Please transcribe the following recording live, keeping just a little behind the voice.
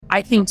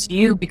I came to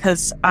you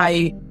because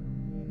I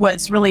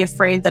was really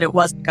afraid that it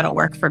wasn't going to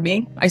work for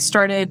me. I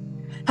started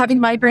having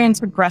migraines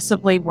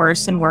progressively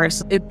worse and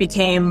worse. It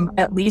became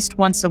at least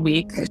once a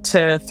week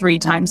to 3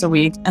 times a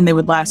week, and they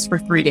would last for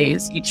 3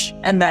 days each.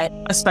 And that,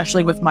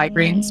 especially with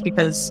migraines,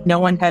 because no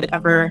one had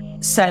ever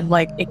said,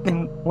 like, it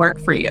can work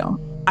for you.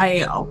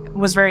 I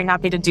was very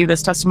happy to do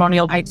this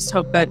testimonial. I just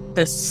hope that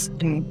this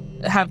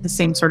can have the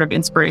same sort of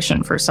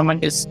inspiration for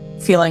someone who's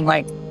feeling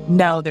like,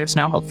 no, there's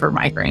no hope for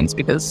migraines,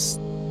 because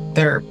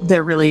there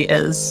really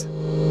is.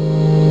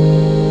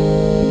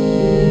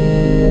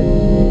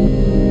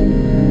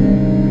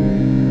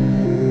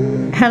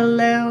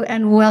 Hello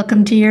and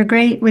welcome to You're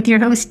Great with your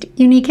host,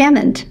 Unique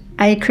Hammond.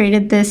 I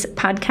created this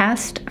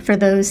podcast for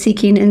those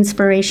seeking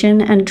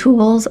inspiration and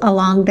tools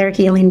along their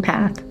healing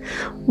path.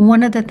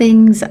 One of the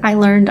things I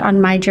learned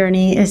on my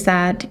journey is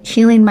that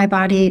healing my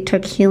body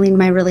took healing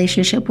my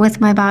relationship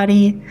with my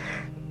body,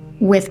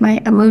 with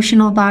my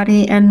emotional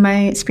body, and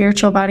my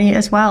spiritual body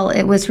as well.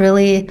 It was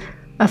really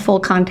a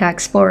full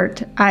contact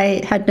sport.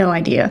 I had no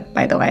idea,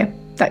 by the way.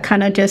 That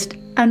kind of just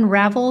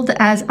unraveled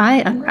as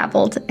I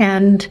unraveled.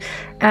 And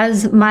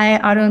as my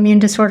autoimmune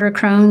disorder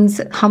Crohn's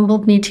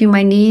humbled me to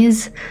my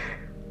knees,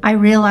 I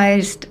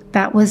realized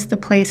that was the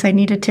place I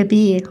needed to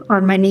be,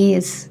 on my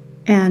knees.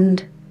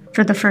 And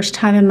for the first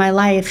time in my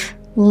life,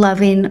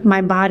 loving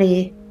my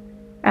body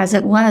as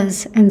it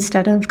was,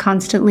 instead of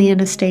constantly in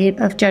a state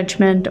of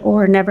judgment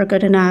or never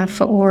good enough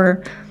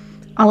or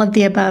all of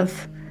the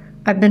above.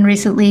 I've been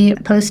recently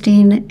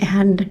posting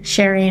and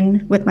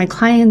sharing with my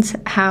clients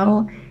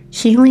how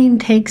healing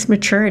takes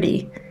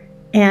maturity,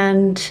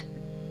 and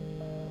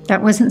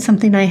that wasn't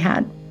something I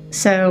had.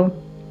 So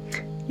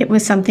it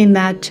was something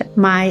that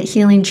my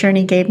healing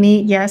journey gave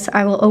me. Yes,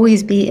 I will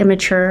always be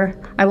immature.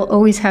 I will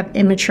always have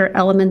immature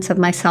elements of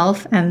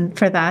myself, and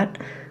for that,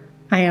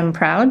 I am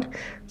proud.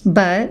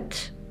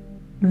 But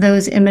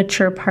those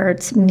immature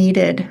parts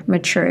needed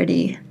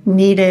maturity,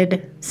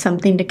 needed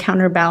something to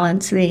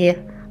counterbalance the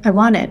I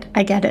want it,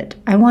 I get it,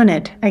 I want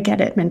it, I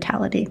get it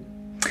mentality.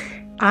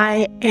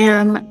 I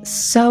am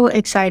so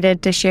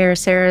excited to share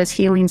Sarah's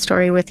healing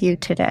story with you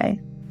today.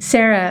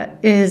 Sarah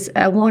is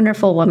a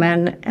wonderful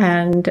woman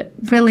and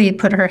really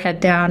put her head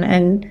down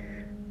and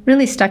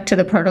really stuck to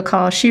the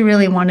protocol. She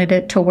really wanted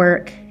it to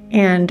work,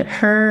 and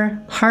her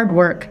hard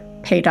work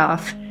paid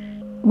off.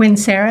 When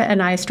Sarah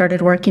and I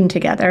started working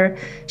together,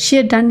 she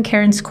had done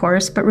Karen's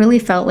course, but really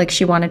felt like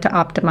she wanted to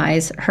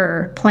optimize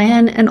her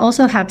plan and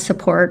also have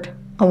support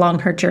along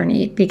her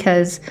journey,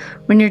 because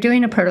when you're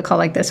doing a protocol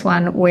like this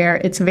one, where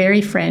it's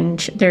very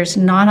fringe, there's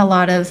not a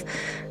lot of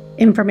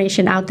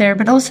information out there,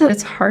 but also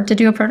it's hard to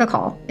do a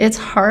protocol. It's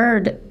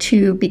hard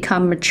to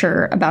become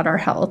mature about our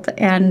health,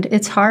 and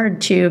it's hard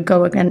to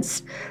go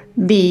against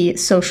the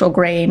social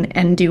grain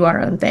and do our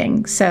own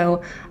thing.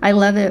 So I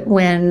love it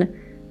when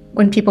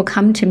people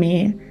come to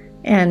me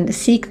and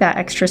seek that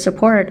extra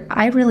support.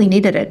 I really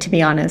needed it, to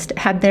be honest.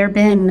 Had there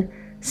been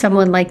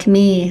someone like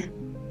me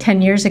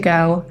 10 years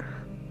ago,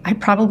 I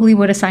probably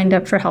would have signed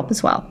up for help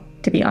as well,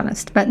 to be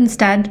honest. But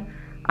instead,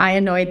 I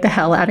annoyed the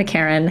hell out of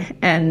Karen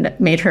and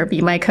made her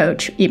be my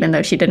coach, even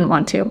though she didn't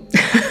want to.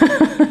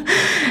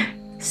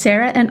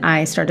 Sarah and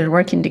I started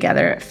working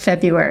together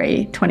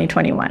February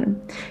 2021.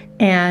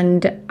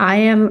 And I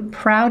am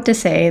proud to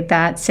say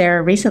that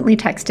Sarah recently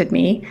texted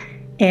me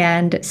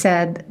and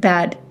said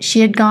that she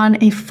had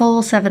gone a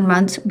full 7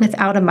 months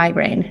without a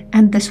migraine.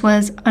 And this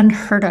was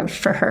unheard of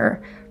for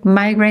her.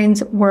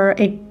 Migraines were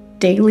a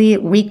daily,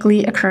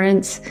 weekly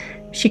occurrence.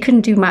 She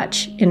couldn't do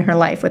much in her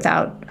life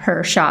without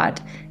her shot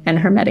and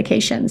her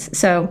medications.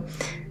 So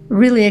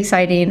really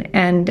exciting.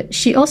 And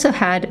she also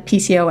had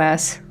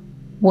PCOS,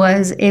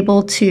 was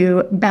able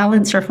to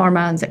balance her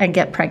hormones and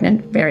get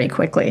pregnant very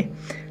quickly.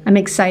 I'm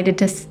excited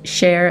to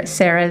share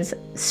Sarah's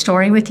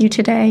story with you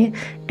today,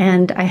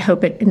 and I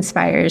hope it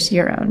inspires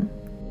your own.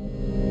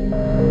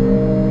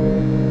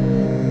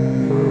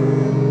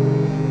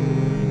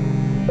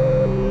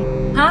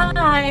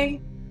 Hi.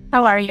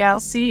 How are you? I'll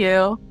see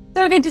you.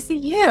 So good to see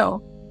you.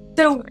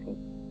 So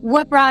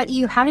what brought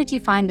you, how did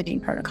you find the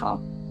Bean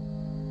Protocol?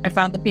 I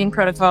found the Bean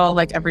Protocol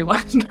like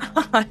everyone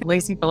on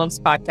Lacey Phillips'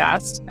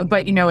 podcast.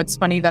 But it's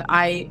funny that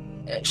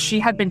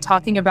she had been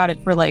talking about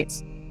it for like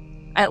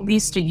at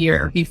least a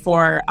year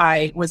before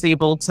I was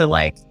able to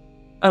like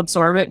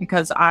absorb it,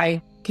 because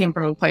I came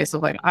from a place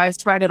of like, I've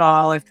tried it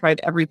all. I've tried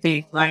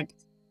everything. Like,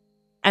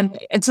 and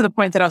to the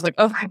point that I was like,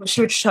 oh, I wish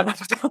she would shut up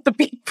about the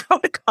Bean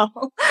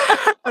Protocol.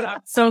 But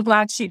I'm so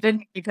glad she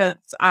didn't, because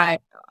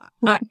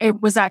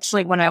it was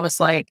actually when I was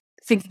like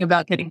thinking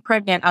about getting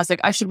pregnant, I was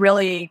like, I should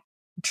really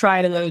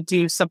try to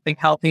do something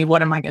healthy.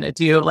 What am I going to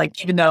do?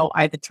 Like, even though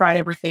I had tried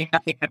everything,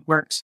 nothing had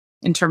worked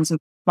in terms of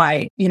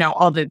my,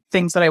 all the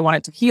things that I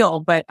wanted to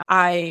heal. But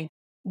I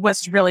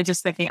was really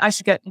just thinking I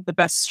should get the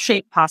best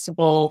shape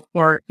possible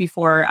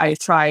before I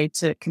try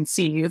to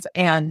conceive.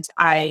 And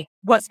I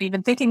wasn't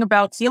even thinking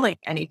about healing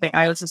anything.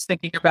 I was just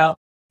thinking about,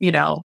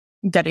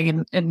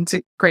 getting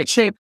into great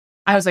shape.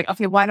 I was like,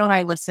 okay, why don't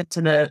I listen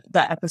to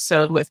the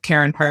episode with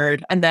Karen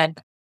Hurd? And then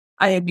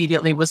I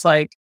immediately was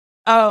like,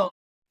 oh,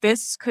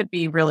 this could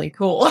be really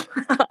cool.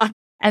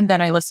 And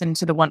then I listened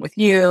to the one with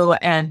you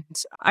and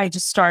I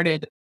just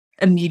started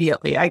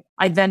immediately.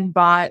 I then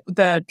bought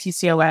the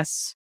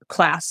PCOS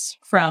class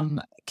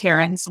from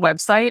Karen's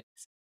website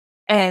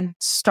and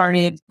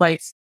started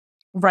like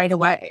right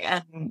away.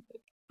 And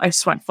I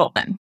just went full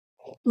in.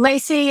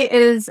 Lacey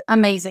is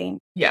amazing.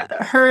 Yeah.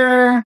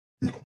 Her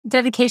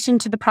dedication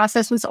to the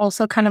process was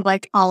also kind of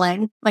like all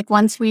in. Like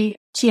once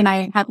she and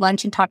I had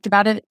lunch and talked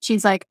about it,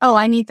 she's like, oh,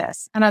 I need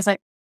this. And I was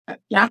like,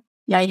 yeah,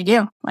 you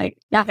do. Like,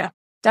 yeah,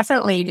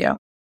 definitely you do.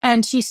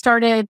 And she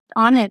started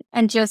on it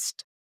and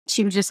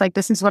she was just like,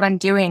 this is what I'm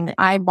doing.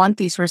 I want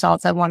these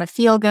results. I want to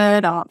feel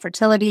good. I want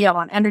fertility. I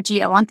want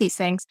energy. I want these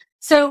things.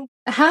 So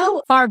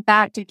how far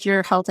back did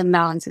your health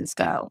imbalances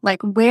go?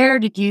 Like, where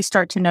did you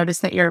start to notice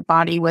that your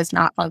body was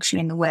not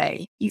functioning the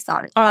way you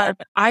thought it would?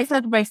 I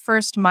had my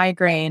first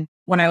migraine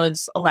when I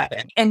was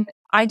 11. And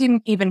I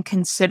didn't even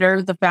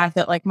consider the fact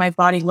that like my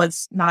body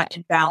was not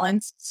in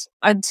balance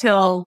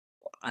until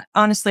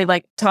honestly,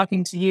 like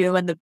talking to you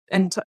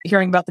and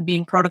hearing about the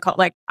being protocol.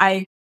 Like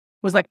I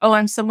was like, oh,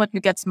 I'm someone who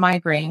gets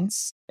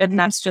migraines and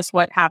that's just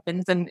what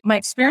happens. And my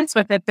experience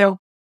with it though,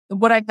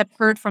 what I had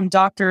heard from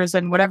doctors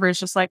and whatever is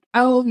just like,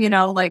 oh,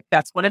 like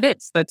that's what it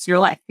is. That's your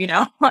life.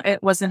 It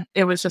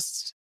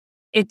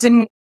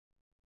didn't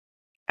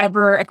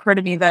ever occur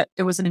to me that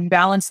it was an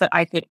imbalance that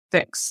I could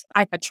fix.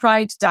 I had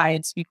tried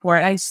diets before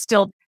and I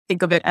still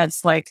think of it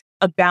as like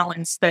a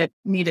balance that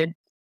needed.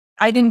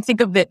 I didn't think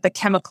of it, the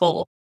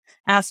chemical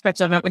aspect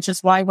of it, which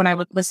is why when I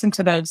would listen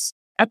to those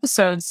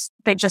episodes,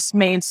 they just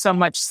made so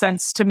much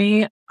sense to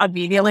me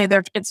immediately.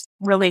 It's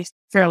really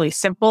fairly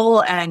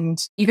simple. And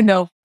even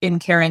though in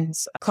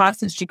Karen's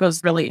classes, she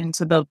goes really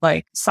into the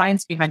like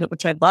science behind it,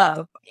 which I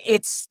love,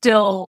 it's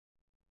still,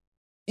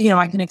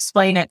 I can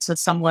explain it to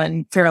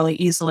someone fairly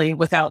easily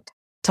without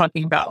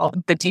talking about all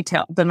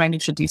the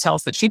minutiae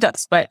details that she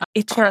does. But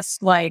it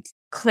just like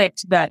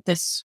clicked that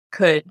this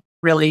could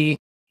really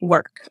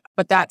work.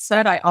 But that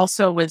said, I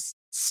also was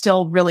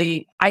still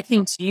really, I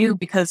came to you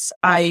because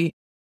I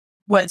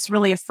was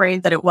really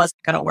afraid that it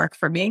wasn't going to work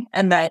for me.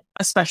 And that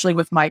especially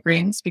with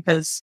migraines,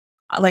 because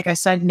like I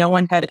said, no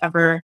one had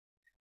ever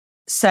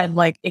said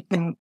like, it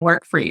can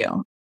work for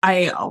you.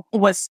 I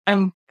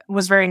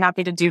was very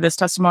happy to do this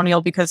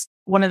testimonial because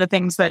one of the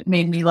things that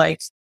made me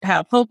like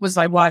have hope was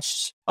I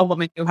watched a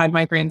woman who had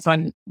migraines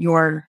on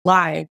your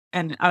live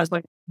and I was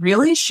like,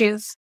 really?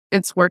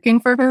 It's working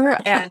for her.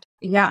 And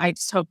yeah, I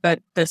just hope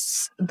that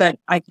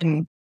I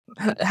can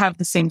have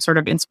the same sort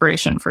of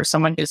inspiration for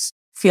someone who's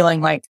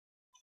feeling like,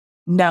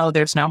 no,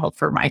 there's no hope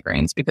for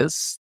migraines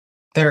because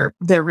there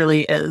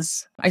really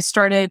is. I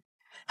started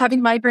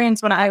having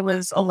migraines when I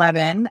was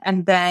 11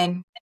 and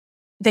then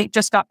they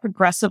just got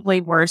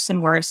progressively worse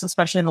and worse,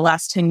 especially in the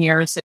last 10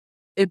 years.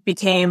 It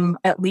became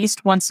at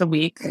least once a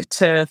week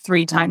to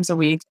 3 times a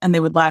week, and they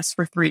would last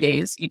for 3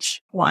 days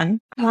each one.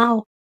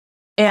 Wow.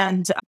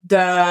 And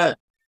the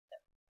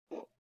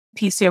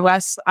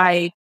PCOS,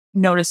 I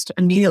noticed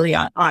immediately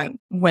on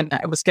when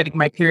I was getting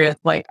my period.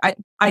 Like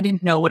I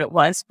didn't know what it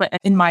was, but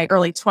in my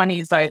early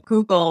 20s, I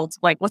Googled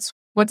like, what's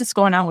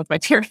going on with my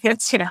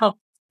periods,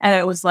 And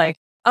it was like,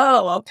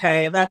 oh,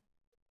 okay,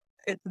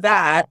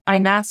 that I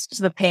masked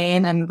the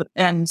pain and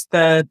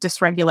the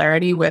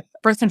dysregularity with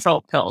birth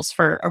control pills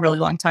for a really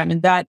long time.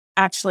 And that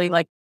actually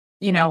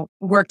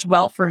worked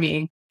well for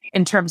me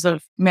in terms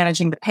of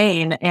managing the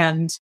pain.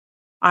 And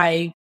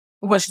I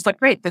was just like,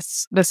 great,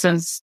 this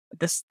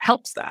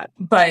helps that.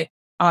 But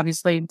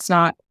obviously it's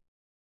not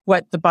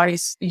what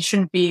you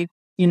shouldn't be,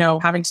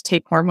 having to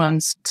take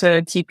hormones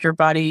to keep your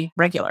body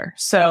regular.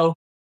 So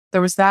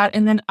there was that.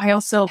 And then I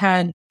also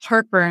had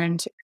heartburn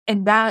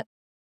and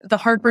the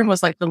heartburn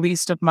was like the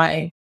least of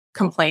my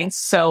complaints.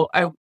 So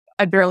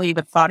I barely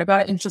even thought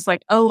about it. And just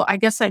like, oh, I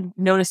guess I'm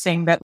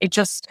noticing that it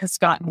just has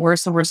gotten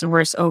worse and worse and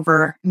worse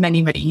over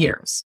many, many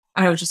years.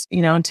 I would just,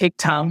 take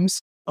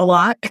Tums a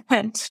lot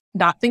and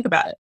not think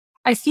about it.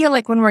 I feel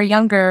like when we're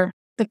younger,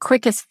 the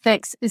quickest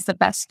fix is the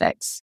best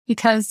fix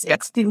because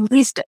it's the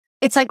least,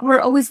 it's like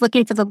we're always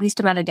looking for the least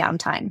amount of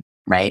downtime,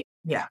 right?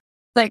 Yeah.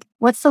 Like,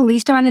 what's the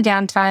least amount of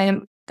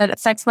downtime that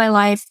affects my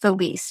life the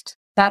least?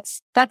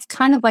 That's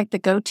kind of like the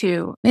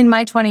go-to. In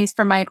my 20s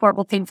for my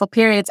horrible, painful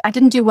periods, I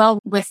didn't do well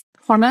with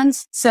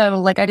hormones. So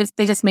like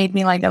they just made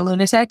me like a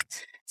lunatic.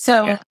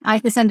 So I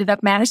just ended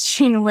up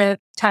managing with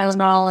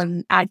Tylenol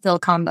and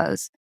Advil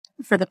combos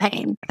for the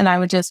pain. And I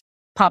would just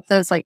pop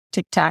those like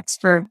Tic Tacs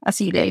for a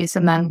few days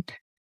and then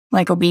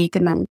like a week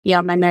and then be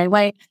on my merry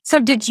way. So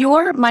did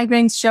your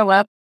migraines show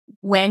up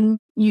when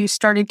you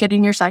started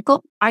getting your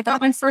cycle? I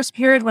got my first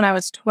period when I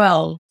was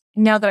 12.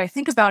 Now that I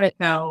think about it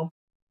though,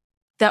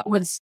 that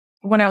was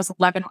when I was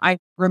 11. I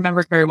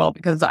remember very well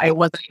because I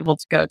wasn't able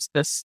to go to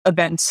this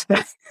event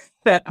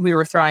that we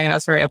were throwing and I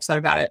was very upset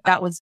about it.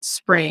 That was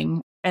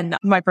spring and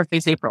my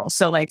birthday's April.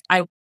 So like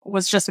I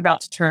was just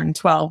about to turn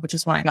 12, which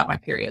is when I got my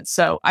period.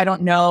 So I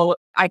don't know.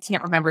 I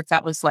can't remember if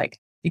that was like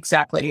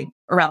exactly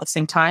around the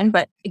same time,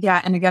 but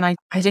yeah. And again, I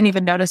didn't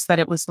even notice that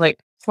it was like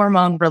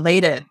hormone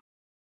related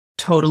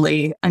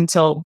totally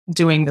until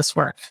doing this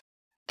work.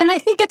 And I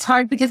think it's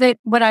hard because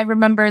what I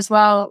remember as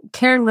well,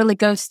 Karen really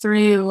goes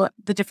through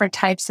the different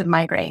types of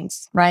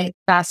migraines, right?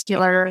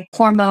 Vascular,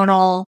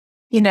 hormonal,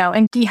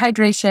 and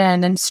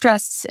dehydration and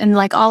stress and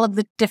like all of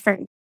the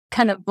different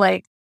kind of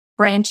like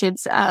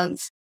branches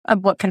of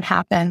what can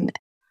happen.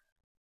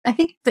 I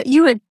think that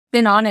you had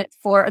been on it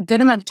for a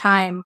good amount of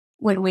time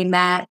when we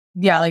met.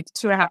 Yeah, like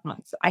 2.5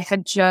 months. I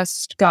had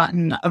just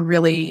gotten a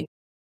really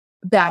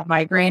bad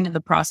migraine in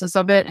the process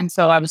of it. And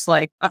so I was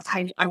like,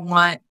 I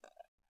want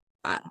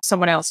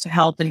someone else to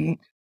help and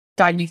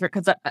guide me through,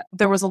 because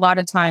there was a lot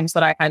of times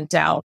that I had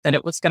doubt that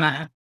it was going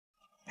to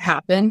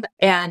happen.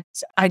 And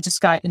I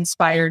just got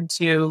inspired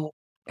to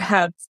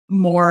have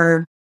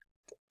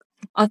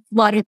a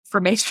lot of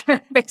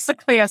information,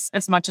 basically as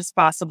much as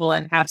possible,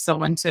 and have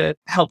someone to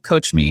help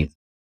coach me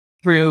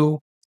through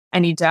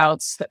any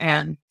doubts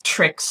and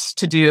tricks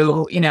to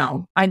do.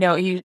 I know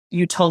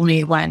you told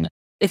me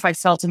if I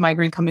felt a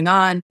migraine coming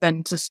on,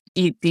 then just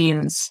eat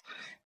beans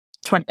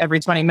every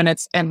 20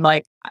 minutes. And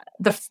like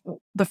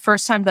the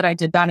first time that I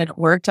did that and it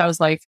worked, I was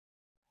like,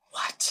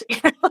 what?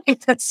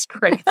 Like, that's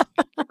great.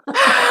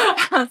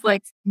 I was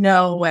like,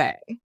 no way.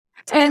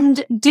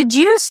 And did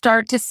you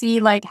start to see,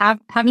 like,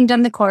 having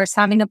done the course,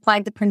 having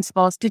applied the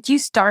principles, did you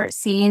start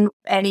seeing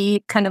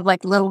any kind of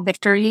like little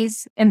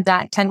victories in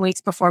that 10 weeks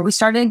before we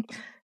started?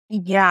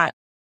 Yeah.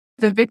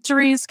 The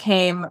victories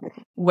came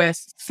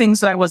with things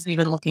that I wasn't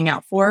even looking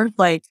out for.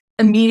 Like,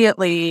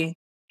 immediately,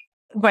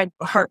 my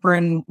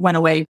heartburn went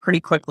away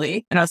pretty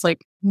quickly. And I was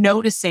like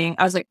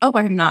oh,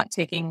 I'm not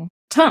taking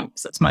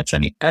Tums as much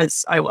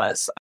as I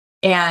was.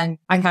 And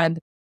I had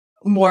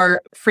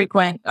more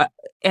frequent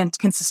and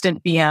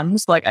consistent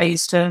BMs. Like, I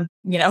used to,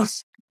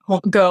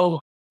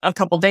 go a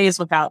couple days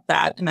without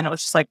that. And then it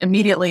was just like,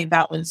 immediately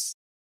that was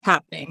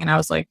happening. And I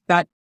was like,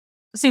 that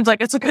seems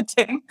like it's a good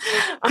thing.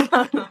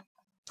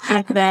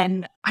 And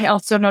then I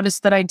also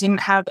noticed that I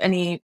didn't have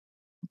any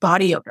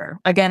body odor.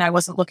 Again, I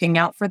wasn't looking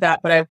out for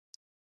that, but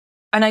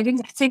I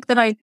didn't think that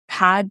I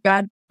had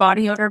bad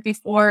body odor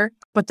before,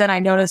 but then I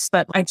noticed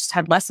that I just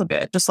had less of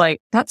it. Just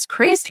like, that's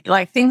crazy.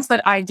 Like, things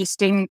that I just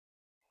didn't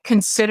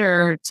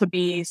consider to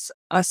be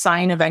a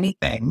sign of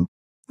anything.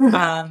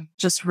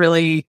 Just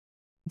really,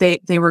 they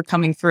were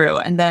coming through.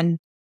 And then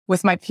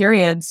with my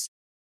periods,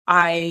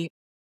 I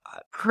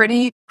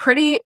pretty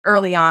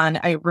early on,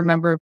 I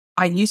remember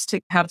I used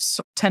to have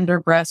tender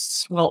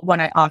breasts when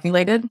I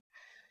ovulated,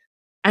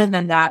 and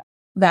then that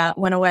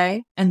went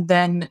away. And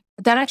then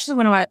that actually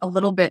went away a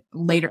little bit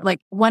later.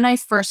 Like, when I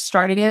first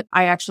started it,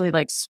 I actually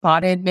like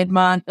spotted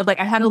mid-month. Like,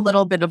 I had a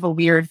little bit of a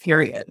weird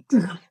period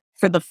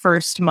for the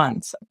first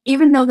month,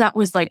 even though that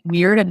was like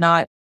weird and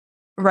not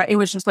right. It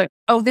was just like,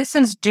 oh, this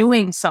is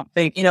doing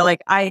something,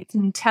 like I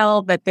can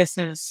tell that this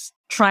is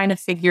trying to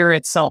figure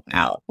itself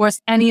out.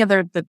 Whereas any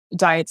other the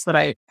diets that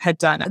I had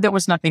done, there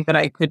was nothing that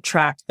I could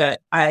track that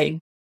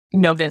I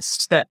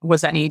noticed that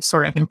was any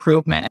sort of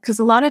improvement. Because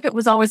a lot of it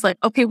was always like,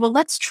 okay, well,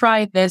 let's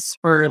try this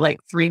for like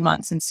 3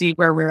 months and see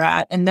where we're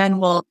at. And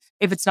then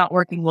if it's not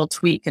working, we'll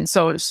tweak. And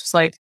so it's just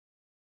like,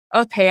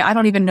 okay, I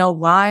don't even know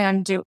why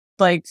I'm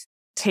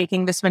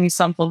taking this many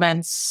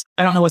supplements.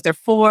 I don't know what they're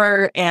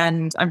for.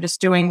 And I'm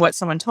just doing what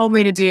someone told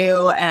me to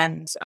do,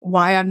 and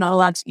why I'm not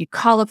allowed to eat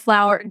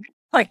cauliflower.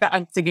 Like that.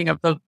 I'm thinking of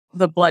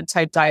the blood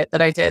type diet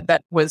that I did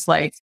that was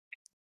like,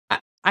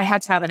 I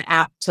had to have an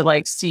app to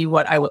like see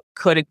what I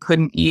could and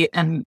couldn't eat.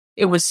 And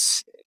it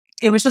was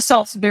just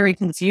all very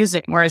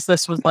confusing. Whereas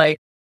this was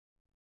like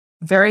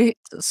very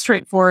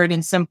straightforward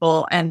and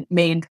simple and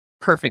made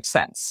perfect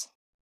sense.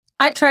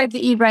 I tried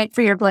the Eat Right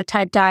for Your Blood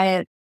Type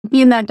diet.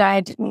 Me and that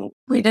diet,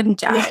 we didn't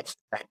jive.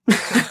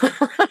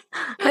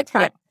 I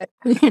tried it.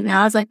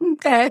 I was like,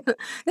 okay,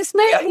 this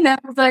may, I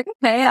was like,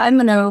 okay, I'm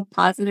going to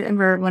positive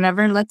or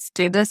whatever. Let's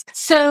do this.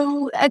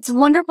 So it's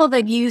wonderful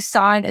that you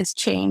saw it as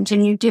change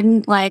and you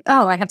didn't like,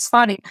 oh, I have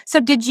spotting. So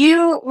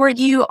were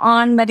you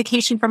on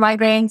medication for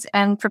migraines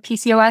and for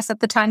PCOS at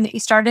the time that you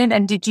started?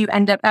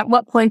 And at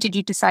what point did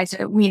you decide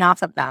to wean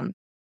off of them?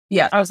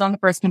 Yeah, I was on the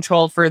birth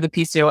control for the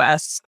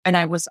PCOS, and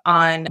I was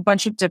on a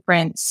bunch of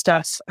different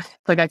stuff.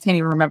 Like, I can't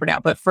even remember now,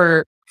 but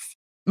for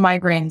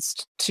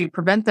migraines to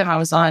prevent them, I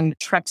was on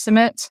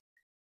Treximit.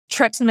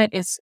 Treximit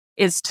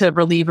is to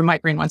relieve a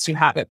migraine once you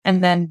have it.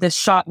 And then this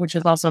shot, which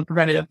is also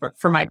preventative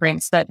for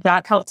migraines,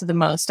 that helped the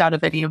most out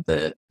of any of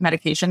the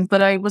medications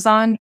that I was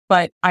on,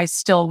 but I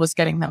still was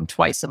getting them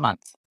twice a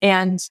month.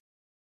 And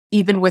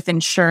even with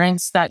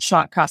insurance, that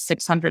shot cost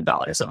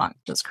 $600 a month.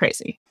 Just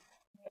crazy.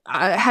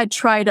 I had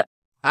tried.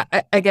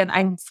 Again,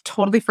 I'm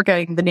totally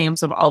forgetting the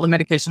names of all the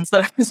medications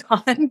that I was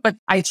on, but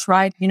I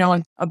tried,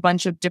 a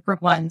bunch of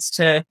different ones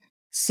to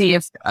see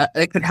if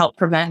it could help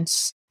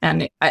prevent.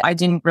 And I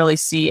didn't really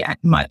see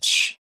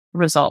much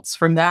results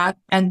from that.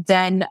 And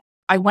then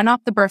I went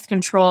off the birth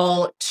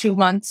control 2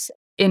 months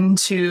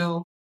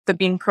into the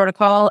Bean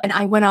protocol, and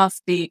I went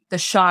off the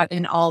shot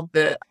and all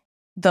the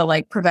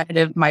like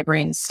preventative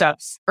migraine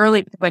stuff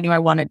early because I knew I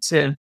wanted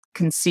to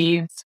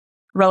conceive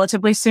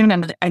relatively soon,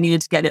 and I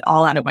needed to get it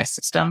all out of my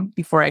system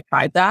before I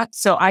tried that.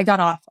 So I got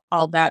off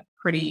all that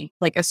pretty,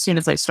 like, as soon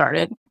as I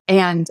started.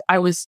 And I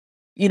was,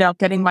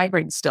 getting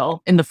migraines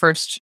still in the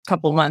first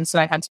couple of months.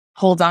 And I had to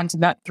hold on to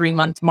that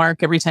 3-month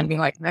mark every time, being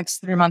like, next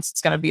 3 months,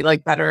 it's going to be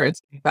like better.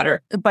 It's gonna be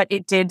better. But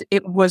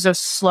it was a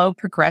slow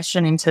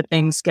progression into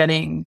things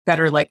getting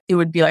better. Like it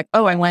would be like,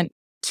 oh, I went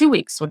 2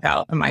 weeks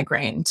without a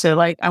migraine to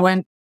like, I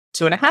went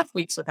 2.5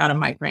 weeks without a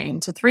migraine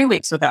to 3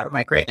 weeks without a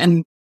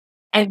migraine.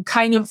 And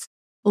kind of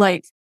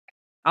like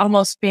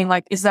almost being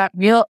like, is that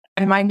real?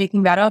 Am I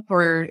making that up?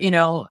 Or,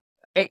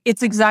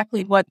 it's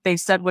exactly what they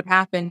said would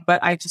happen,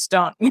 but I just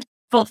don't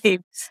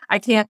believe.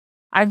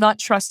 I'm not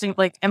trusting,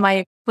 like, am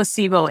I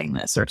placeboing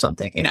this or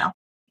something,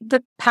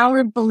 The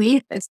power of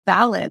belief is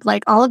valid.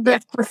 Like all of the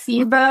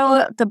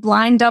placebo, the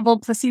blind double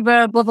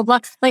placebo, blah, blah, blah.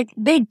 Like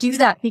they do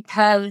that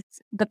because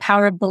the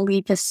power of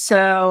belief is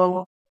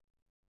so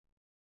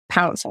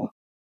powerful.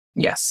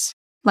 Yes.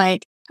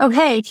 Like,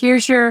 okay,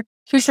 here's your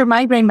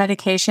migraine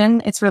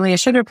medication. It's really a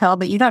sugar pill,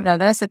 but you don't know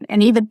this.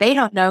 And even they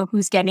don't know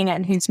who's getting it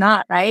and who's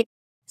not, right?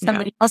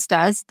 Somebody else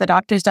does. The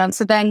doctors don't.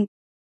 So then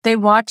they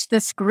watch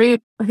this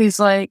group who's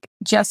like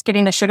just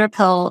getting a sugar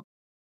pill.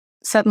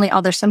 Suddenly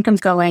all their symptoms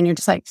go away and you're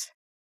just like,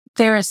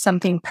 there is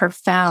something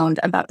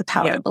profound about the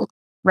power of belief,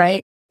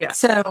 right? Yeah.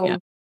 So,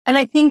 and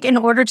I think in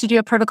order to do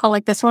a protocol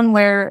like this one,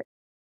 where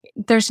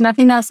there's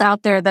nothing else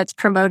out there that's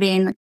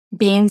promoting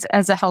beans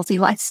as a healthy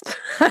lifestyle.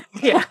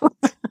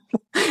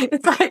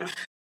 It's like,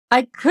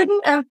 I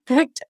couldn't have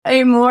picked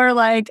a more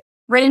like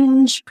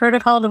fringe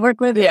protocol to work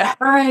with. Yeah.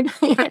 Right.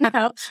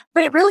 But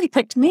it really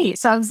picked me.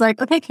 So I was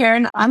like, okay,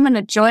 Karen, I'm going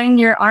to join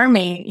your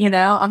army.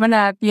 I'm going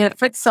to be a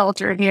foot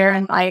soldier here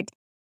and like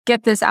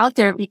get this out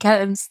there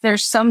because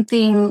there's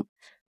something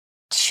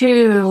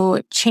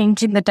to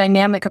changing the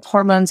dynamic of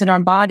hormones in our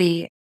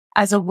body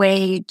as a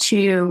way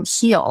to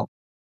heal.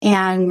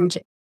 And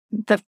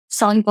the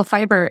soluble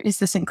fiber is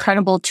this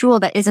incredible tool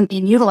that isn't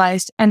being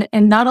utilized. And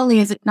not only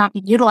is it not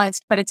being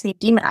utilized, but it's being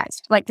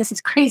demonized. Like this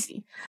is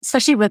crazy,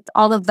 especially with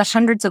all of the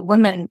hundreds of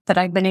women that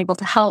I've been able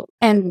to help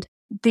and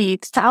the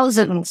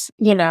thousands,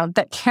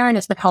 that Karen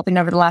has been helping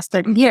over the last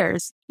 30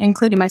 years,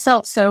 including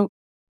myself. So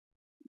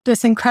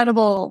this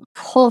incredible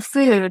whole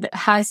food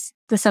has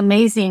this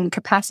amazing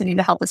capacity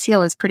to help us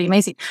heal is pretty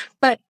amazing.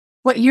 But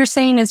what you're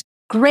saying is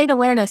great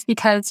awareness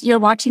because you're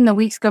watching the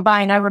weeks go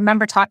by. And I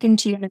remember talking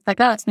to you and it's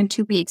like, oh, it's been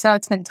 2 weeks. Oh,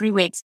 it's been 3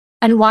 weeks.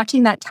 And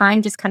watching that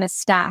time just kind of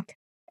stack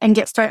and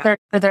get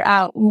further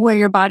out where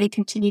your body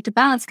continued to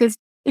balance. Because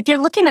if you're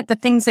looking at the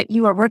things that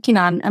you are working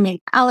on, I mean,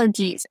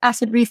 allergies,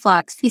 acid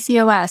reflux,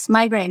 PCOS,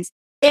 migraines,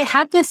 it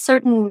had this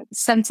certain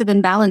sense of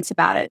imbalance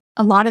about it.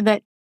 A lot of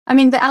it, I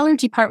mean, the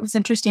allergy part was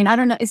interesting. I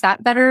don't know. Is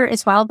that better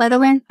as well, by the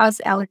way? How's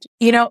the allergy?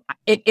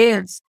 It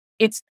is.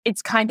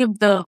 It's kind of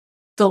the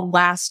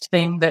last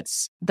thing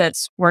that's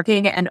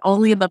working. And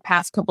only in the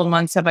past couple of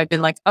months have I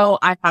been like, oh,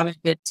 I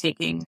haven't been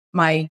taking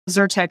my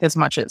Zyrtec as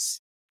much as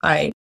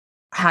I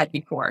had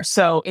before.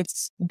 So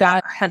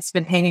that has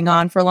been hanging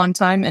on for a long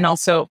time. And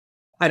also,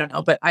 I don't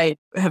know, but I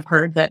have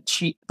heard that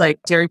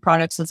dairy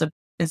products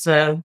is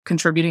a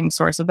contributing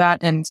source of that.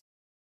 And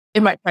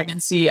in my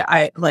pregnancy,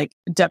 I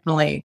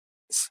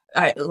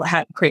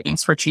had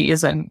cravings for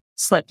cheese and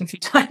slept a few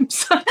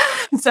times.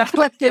 So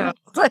flipped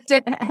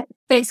it,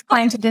 face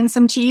planted in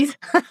some cheese.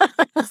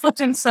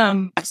 Slipped in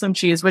some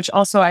cheese, which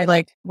also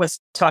I was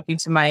talking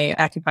to my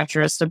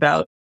acupuncturist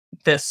about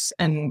this,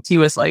 and he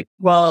was like,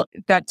 "Well,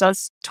 that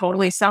does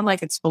totally sound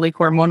like it's fully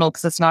hormonal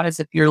because it's not as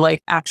if you're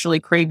actually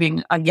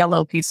craving a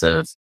yellow piece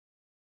of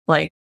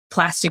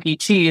plasticky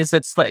cheese.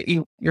 It's like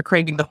you're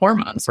craving the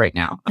hormones right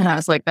now." And I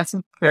was like, "That's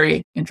a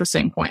very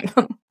interesting point."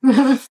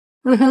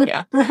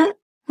 Yeah.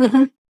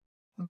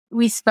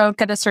 We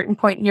spoke at a certain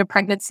point in your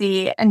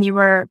pregnancy and you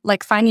were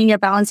finding your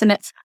balance in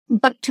it.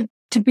 But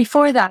to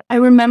before that, I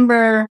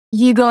remember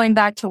you going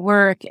back to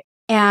work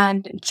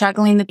and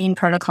juggling the bean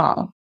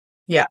protocol.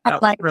 Yeah.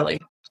 That was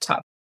really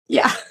tough.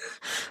 Yeah.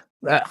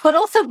 But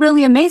also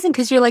really amazing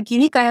because you're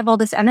unique. I have all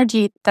this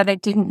energy that I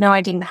didn't know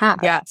I didn't have.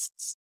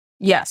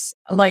 Yes.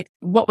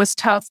 What was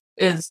tough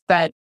is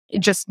that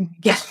just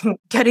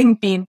having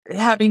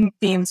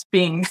beans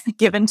being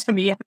given to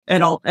me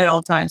at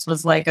all times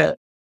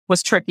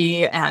was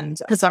tricky. And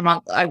because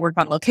I work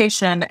on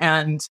location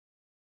and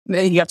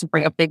you have to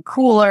bring a big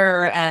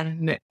cooler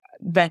and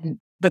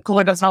then the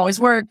cooler doesn't always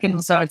work.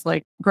 And so it's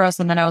gross.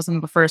 And then I was in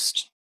the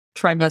first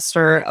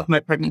trimester of my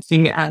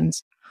pregnancy and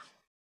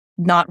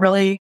not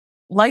really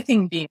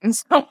liking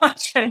beans so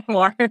much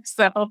anymore.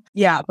 So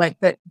yeah, but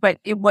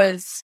it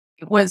was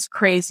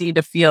crazy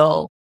to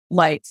feel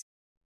like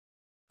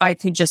I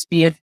could just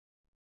be a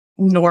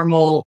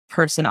normal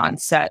person on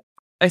set.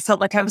 I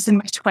felt like I was in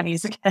my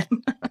 20s again.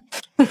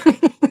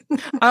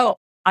 Oh,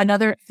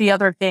 the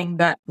other thing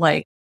that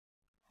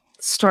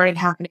started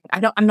happening. I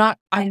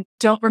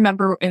don't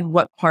remember in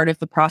what part of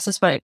the process,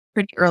 but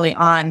pretty early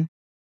on,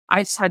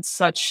 I just had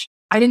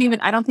I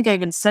don't think I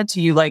even said to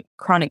you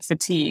chronic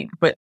fatigue,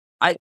 but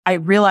I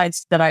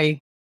realized that I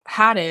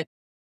had it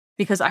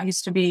because I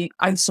used to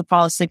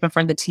fall asleep in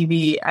front of the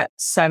TV at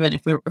 7.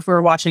 If we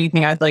were watching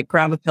anything, I'd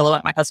grab a pillow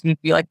and my husband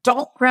would be like,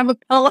 "Don't grab a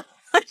pillow."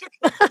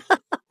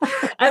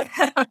 And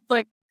I was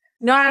like,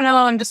 no,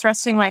 I'm just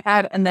resting my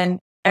head. And then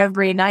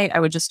every night I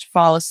would just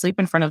fall asleep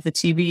in front of the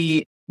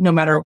TV, no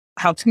matter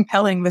how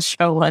compelling the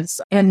show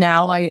was. And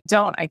now I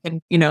don't. I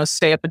can,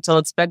 stay up until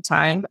it's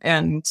bedtime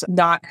and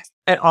not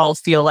at all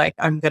feel like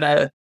I'm going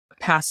to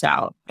pass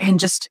out. And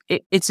just,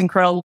 it's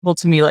incredible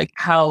to me, like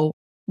how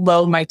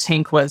low my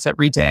tank was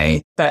every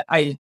day, that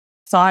I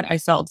thought I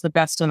felt the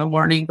best in the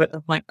morning, but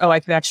I'm like, oh, I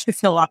could actually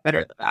feel a lot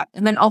better than that.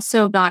 And then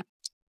also not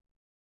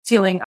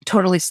feeling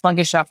totally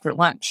sluggish after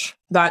lunch.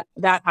 That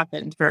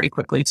happened very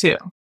quickly too.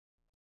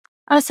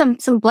 Some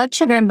blood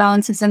sugar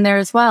imbalances in there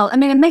as well. I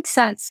mean, it makes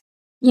sense,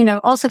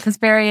 also because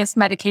various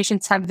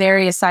medications have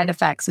various side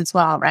effects as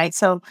well, right?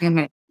 So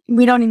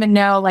we don't even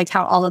know like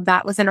how all of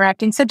that was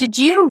interacting. So did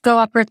you go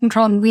off birth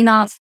control and wean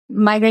off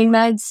migraine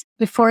meds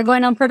before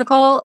going on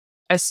protocol?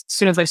 As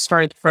soon as I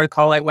started the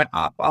protocol, I went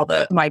off all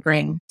the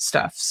migraine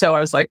stuff. So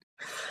I was like,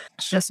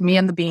 it's just me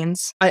and the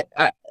beans.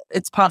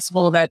 It's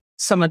possible that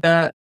some of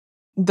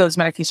those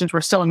medications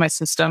were still in my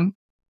system,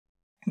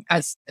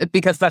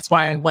 because that's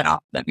why I went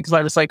off them, because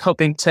I was like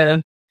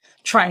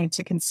trying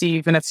to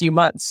conceive in a few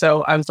months.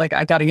 So I was like,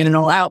 I got to get it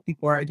all out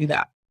before I do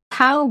that.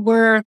 How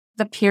were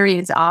the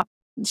periods off?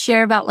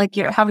 Share about like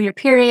how were your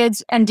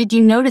periods, and did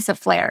you notice a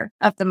flare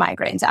of the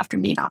migraines after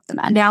being off the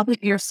med? Now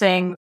that you're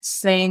saying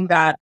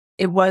that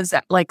it was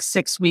like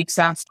 6 weeks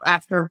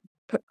after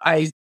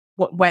I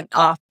went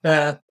off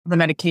the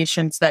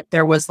medications, that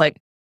there was like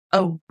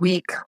a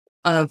week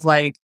of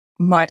like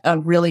a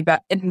really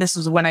bad, and this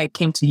was when I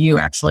came to you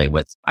actually,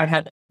 I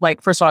had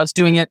like, first of all, I was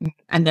doing it,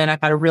 and then I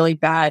had a really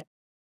bad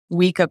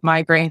week of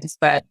migraines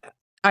that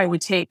I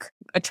would take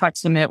a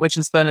Trexamit, which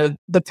is the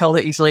pill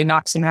that usually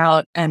knocks them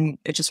out, and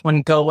it just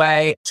wouldn't go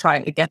away.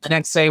 Trying to get the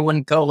next day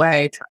wouldn't go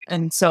away.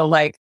 And so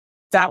like,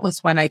 that was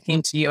when I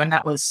came to you, and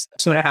that was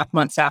 2.5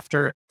 months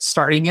after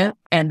starting it.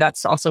 And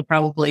that's also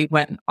probably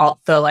when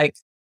all the like,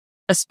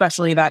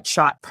 especially that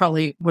shot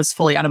probably was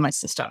fully out of my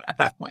system at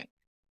that point.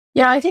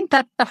 Yeah, I think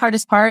that's the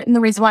hardest part. And the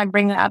reason why I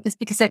bring it up is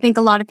because I think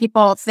a lot of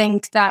people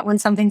think that when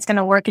something's going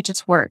to work, it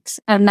just works.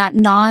 And that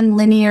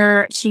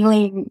non-linear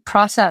healing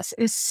process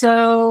is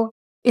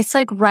it's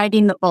like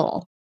riding the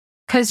bull.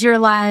 Because you're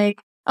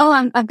like,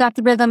 oh, I've got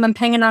the rhythm, I'm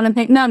hanging on,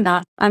 no, I'm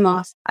not. I'm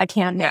off. I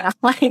can't now.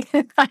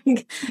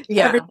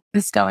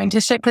 Everything's going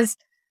to shit. Because,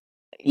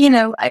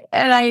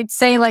 I'd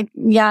say like,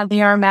 yeah,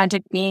 they are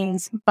magic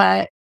beings,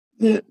 but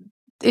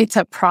it's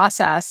a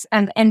process.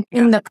 And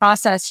in the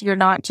process, you're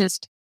not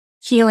just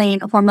healing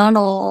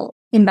hormonal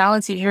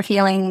imbalances, you're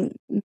healing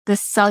the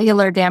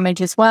cellular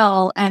damage as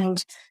well.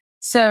 And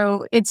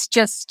so it's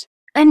just,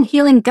 and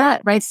healing gut,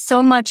 right?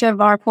 So much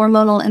of our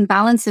hormonal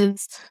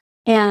imbalances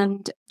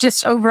and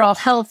just overall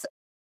health,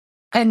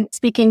 and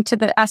speaking to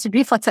the acid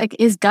reflux, like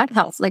is gut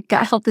health. Like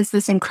gut health is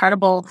this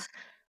incredible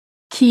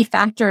key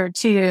factor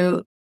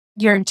to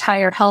your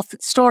entire health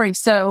story.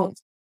 So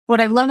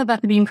what I love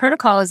about the Beam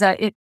protocol is that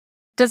it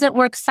doesn't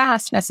work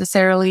fast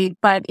necessarily,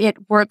 but it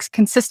works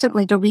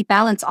consistently to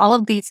rebalance all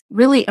of these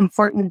really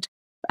important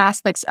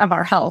aspects of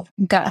our health: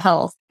 gut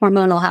health,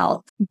 hormonal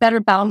health, better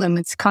bowel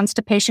movements.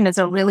 Constipation is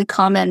a really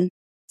common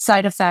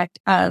side effect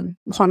of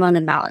hormone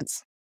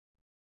imbalance.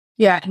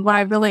 Yeah. And what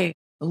I really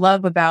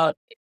love about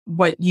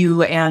what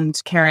you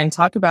and Karen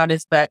talk about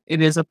is that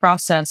it is a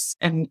process,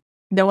 and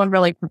no one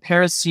really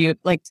prepares you.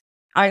 Like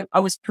I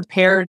was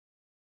prepared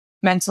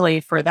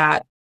mentally for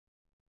that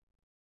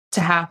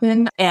to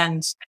happen,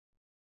 and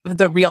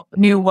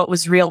knew what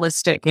was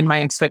realistic in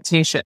my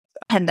expectation,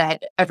 and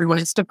that everyone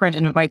is different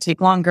and it might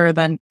take longer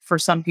than for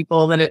some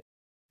people than it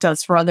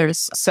does for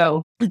others.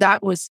 So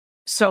that was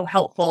so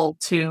helpful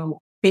to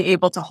be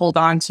able to hold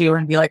on to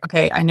and be like,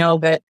 okay, I know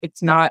that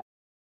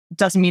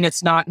doesn't mean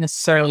it's not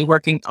necessarily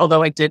working.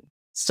 Although I did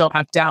still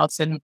have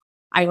doubts, and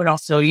I would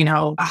also,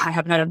 I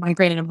haven't had a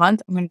migraine in a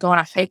month. I'm going to go on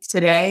a hike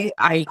today.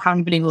 I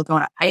haven't been able to go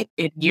on a hike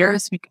in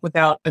years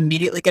without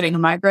immediately getting a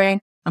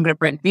migraine. I'm going to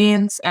bring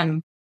beans,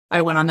 and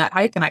I went on that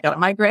hike and I got a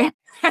migraine.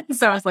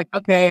 So I was like,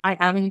 okay, I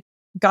haven't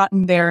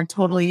gotten there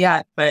totally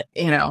yet, but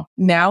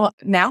now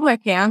I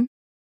can,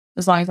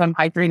 as long as I'm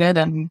hydrated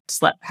and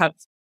have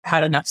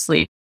had enough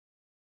sleep.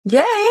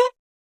 Yeah.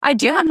 I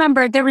do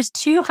remember there was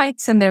 2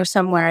 hikes in there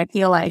somewhere, I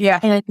feel like. Yeah.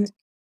 And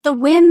the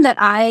win that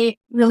I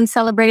really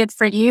celebrated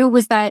for you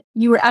was that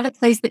you were at a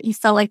place that you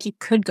felt like you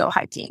could go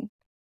hiking.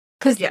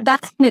 Because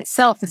that in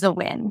itself is a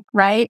win,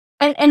 right?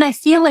 And I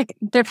feel like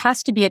there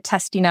has to be a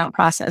testing out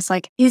process.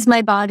 Like, is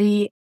my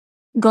body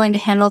going to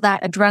handle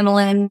that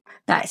adrenaline,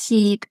 that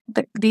heat,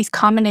 these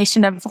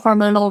combination of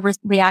hormonal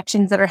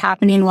reactions that are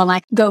happening while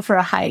I go for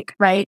a hike,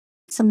 right?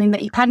 Something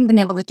that you hadn't been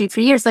able to do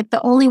for years. Like,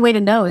 the only way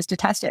to know is to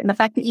test it. And the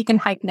fact that you can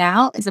hike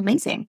now is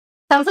amazing.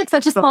 Sounds like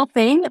such a small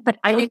thing, but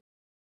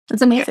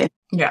it's amazing.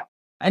 Yeah.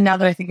 And now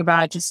that I think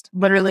about it, just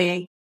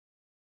literally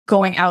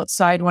going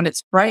outside when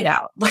it's bright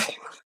out.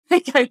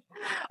 I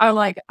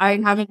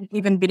haven't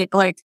even been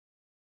like,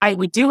 I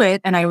would do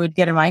it and I would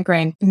get a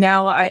migraine.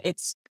 Now I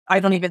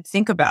don't even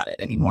think about it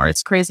anymore.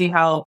 It's crazy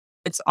how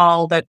it's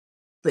all that,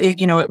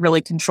 it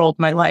really controlled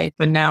my life.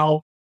 And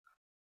now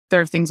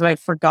there are things that I've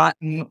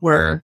forgotten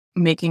were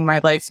making my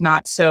life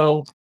not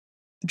so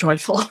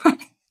joyful.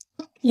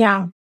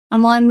 Yeah.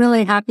 And well, I'm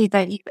really happy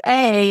that you,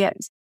 A,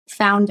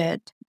 found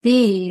it,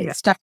 B,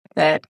 stuck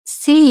with it,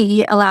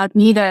 C, allowed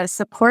me to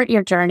support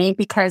your journey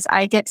because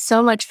I get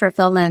so much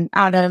fulfillment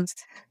out of,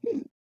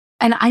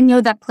 and I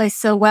know that place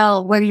so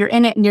well where you're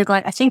in it and you're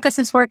going, I think this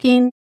is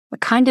working,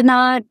 but kind of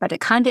not, but it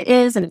kind of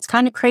is. And it's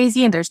kind of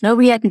crazy. And there's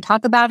nobody I can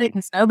talk about it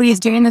because nobody's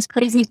doing this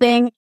crazy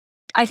thing.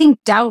 I think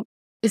doubt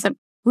is a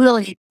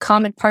really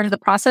common part of the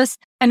process.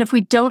 And if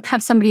we don't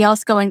have somebody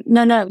else going,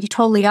 no, you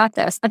totally got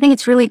this, I think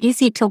it's really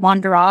easy to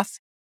wander off,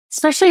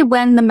 especially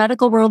when the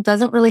medical world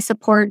doesn't really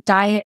support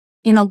diet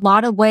in a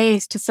lot of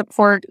ways to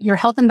support your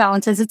health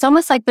imbalances. It's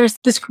almost like there's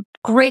this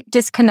great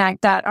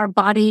disconnect that our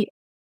body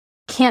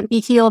can't be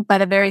healed by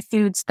the very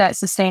foods that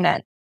sustain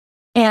it.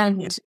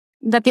 And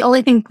that the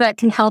only thing that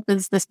can help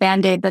is this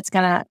Band-Aid that's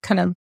going to kind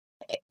of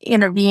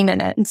intervene in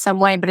it in some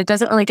way, but it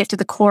doesn't really get to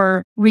the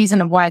core reason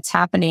of why it's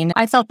happening.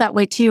 I felt that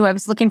way too. I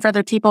was looking for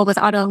other people with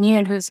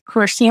autoimmune who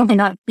are healing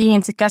not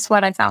beings. Guess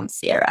what? I found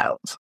zero.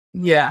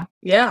 Yeah.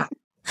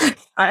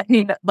 I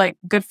mean, like,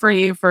 good for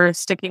you for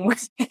sticking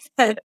with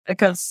it,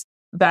 because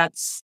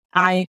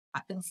I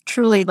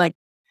truly, like,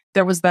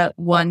 there was that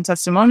one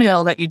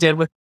testimonial that you did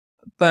with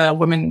the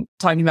women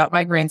talking about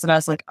migraines, and I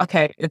was like,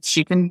 okay, if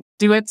she can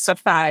do it, so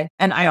can I.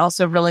 And I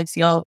also really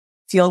feel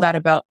that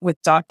about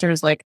with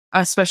doctors, like,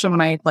 especially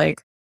when I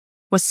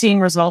was seeing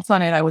results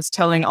on it, I was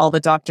telling all the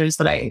doctors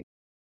that I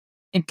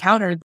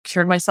encountered,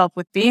 cured myself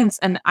with beans,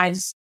 and I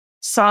just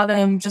saw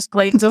them just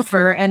glaze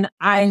over, and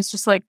I was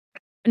just like,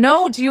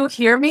 no, do you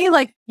hear me?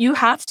 Like, you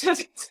have to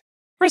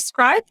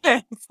prescribe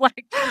this.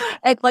 Like,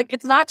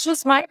 it's not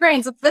just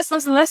migraines, it's this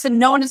and this, and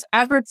no one has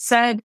ever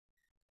said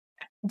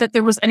that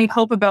there was any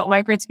hope about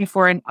migraines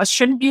before. And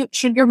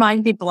should your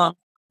mind be blown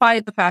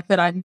by the fact that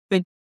I've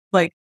been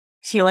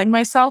healing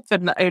myself?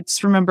 And I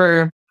just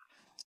remember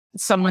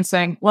someone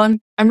saying, well,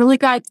 I'm really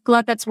glad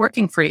that's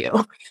working for you.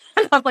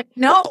 And I'm like,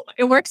 no,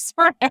 it works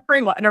for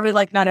everyone. And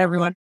everybody not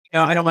everyone,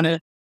 I don't want to,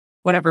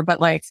 whatever, but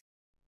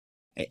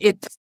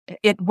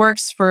it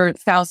works for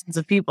thousands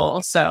of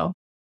people. So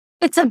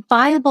it's a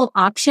viable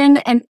option,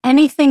 and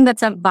anything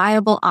that's a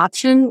viable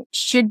option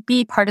should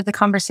be part of the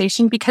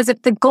conversation, because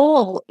if the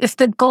goal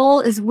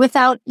is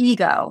without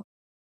ego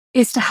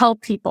is to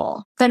help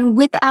people, then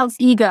without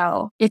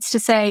ego, it's to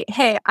say,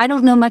 hey, I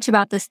don't know much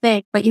about this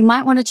thing, but you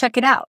might want to check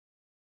it out.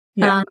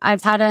 Yeah.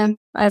 I've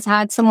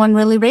had someone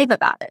really rave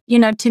about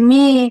it. To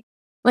me,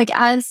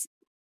 as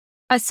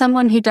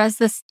someone who does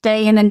this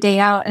day in and day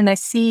out, and I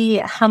see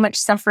how much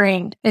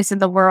suffering is in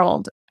the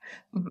world,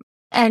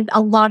 and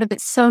a lot of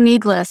it's so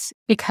needless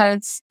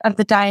because of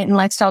the diet and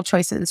lifestyle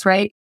choices,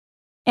 right?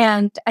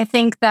 And I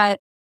think that,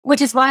 which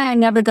is why I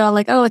never go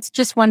oh, it's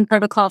just one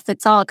protocol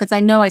fits all, because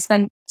I know I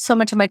spend so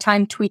much of my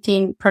time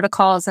tweaking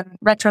protocols and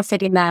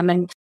retrofitting them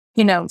and,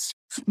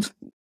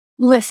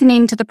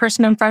 listening to the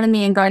person in front of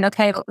me and going,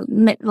 okay,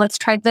 let's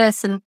try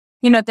this. And,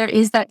 there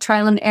is that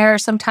trial and error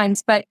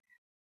sometimes, but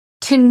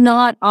to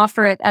not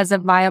offer it as a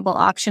viable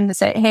option, to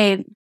say,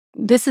 hey,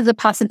 this is a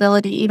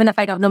possibility, even if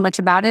I don't know much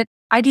about it.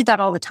 I do that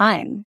all the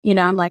time.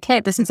 I'm like,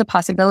 hey, this is a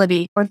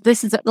possibility, or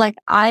this is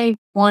I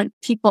want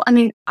people. I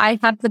mean, I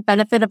have the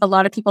benefit of a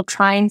lot of people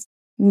trying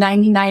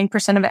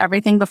 99% of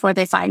everything before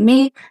they find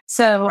me.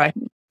 So right.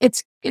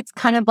 It's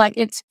kind of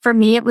for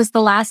me, it was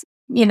the last,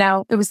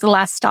 it was the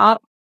last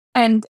stop.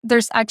 And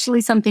there's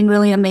actually something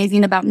really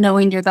amazing about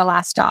knowing you're the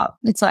last stop.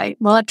 It's like,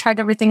 well, I've tried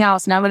everything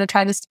else. Now I'm going to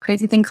try this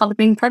crazy thing called the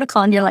Being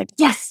Protocol. And you're like,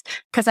 yes,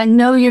 because I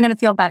know you're going to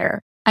feel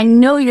better. I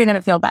know you're going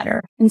to feel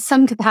better. In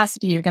some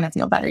capacity, you're going to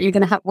feel better. You're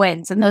going to have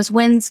wins. And those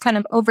wins kind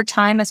of over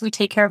time, as we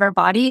take care of our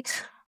body,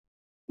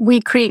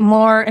 we create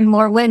more and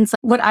more wins.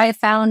 What I have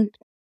found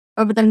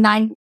over the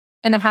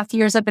 9.5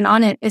 years I've been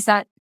on it is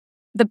that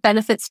the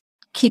benefits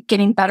keep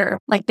getting better.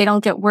 They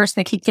don't get worse.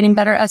 They keep getting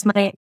better as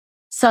my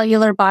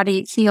cellular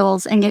body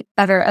heals and get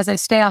better as I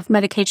stay off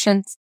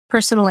medications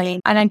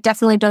personally. And I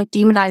definitely don't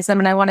demonize them.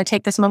 And I want to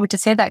take this moment to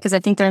say that because I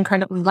think they're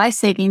incredibly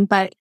life-saving,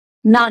 but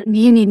not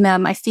needing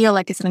them, I feel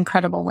like it's an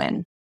incredible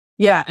win.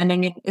 Yeah. And I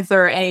mean, if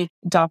there are any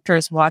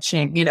doctors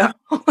watching,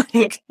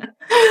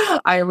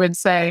 I would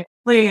say,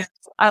 please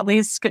at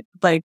least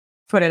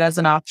put it as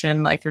an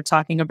option, like you're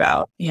talking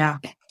about. Yeah.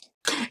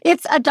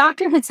 It's a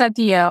doctor who said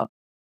to you,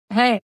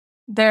 hey,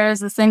 there's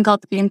this thing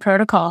called the Being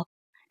Protocol.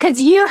 Because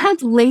you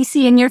had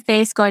Lacey in your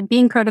face going,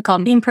 Being Protocol.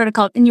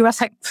 And you were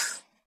like,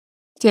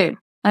 dude,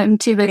 I'm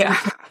too big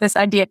for this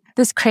idea,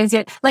 this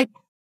crazy.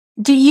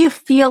 Do you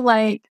feel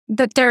like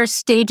that there are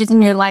stages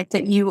in your life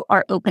that you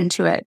are open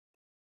to it?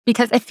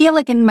 Because I feel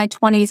like in my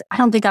 20s, I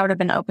don't think I would have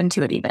been open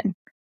to it even.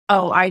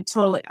 Oh, I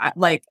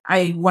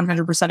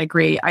 100%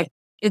 agree.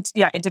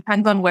 It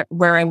depends on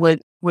where I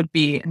would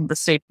be in the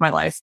state of my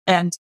life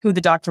and who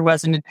the doctor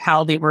was and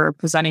how they were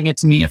presenting it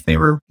to me. If they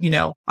were,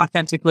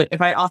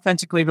 if I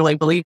authentically really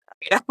believe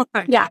that,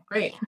 yeah,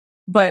 great.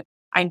 But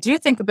I do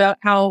think about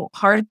how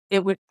hard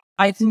it would.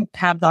 I didn't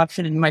have the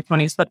option in my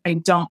 20s, but I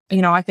don't,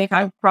 I think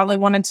I probably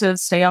wanted to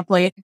stay up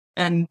late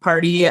and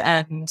party,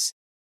 and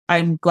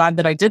I'm glad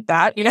that I did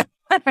that, I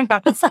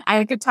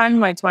had a good time in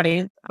my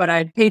 20s, but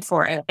I paid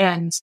for it.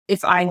 And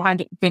if I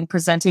had been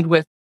presented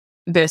with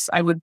this,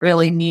 I would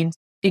really need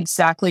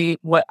exactly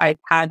what I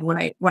had when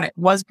it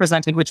was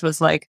presented, which was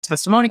like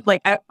testimony,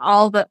 like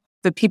all the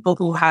people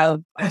who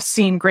have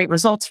seen great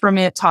results from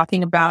it,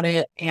 talking about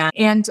it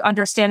and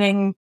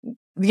understanding,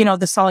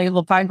 the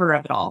soluble fiber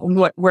of it all.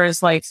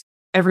 Whereas like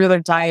every other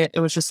diet, it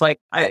was just like,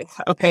 I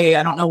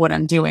don't know what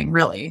I'm doing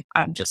really.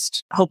 I'm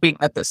just hoping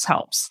that this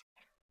helps.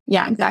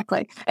 Yeah,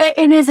 exactly.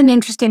 It is an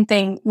interesting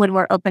thing when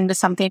we're open to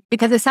something,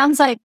 because it sounds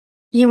like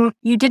you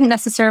didn't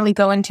necessarily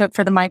go into it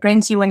for the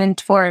migraines. You went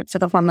into for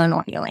the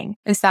hormonal healing.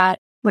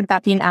 Would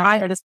that be an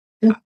accurate?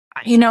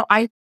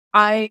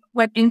 I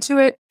went into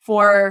it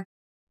for,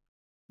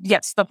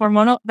 yes, the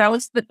hormonal, that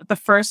was the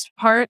first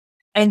part.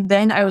 And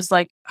then I was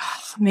like,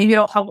 maybe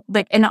it'll help.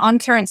 Like, and on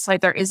Karen's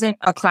site, there isn't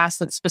a class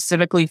that's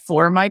specifically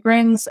for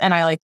migraines. And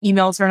I like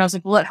emailed her and I was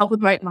like, will it help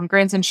with my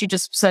migraines? And she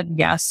just said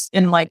yes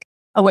in like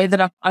a way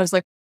that I was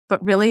like,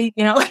 but really,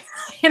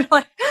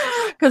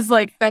 because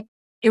like that,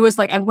 it was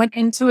like, I went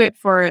into it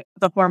for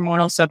the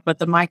hormonal stuff, but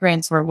the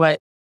migraines were what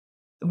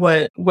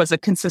was a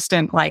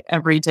consistent, like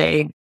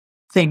everyday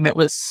thing that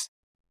was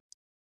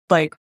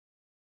like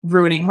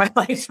ruining my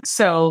life.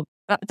 So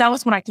that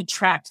was when I could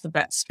track the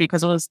best,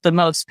 because it was the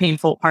most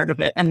painful part of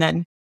it. And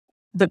then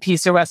the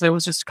PCOS, it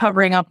was just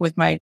covering up with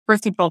my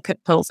birth control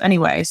pills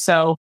anyway.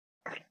 So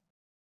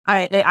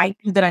I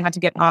knew that I had to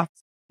get off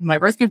my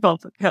birth control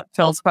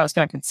pills if I was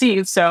going to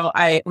conceive. So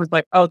I was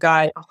like, oh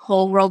God, a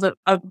whole world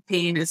of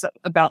pain is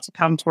about to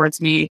come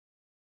towards me,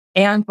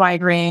 and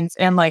migraines,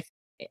 and like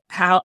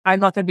how I'm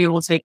not going to be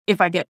able to take, if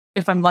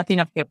I'm lucky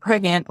enough to get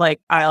pregnant, like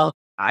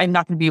I'm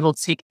not going to be able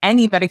to take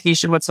any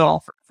medication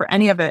whatsoever for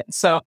any of it.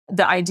 So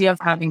the idea of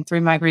having 3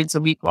 migraines a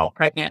week while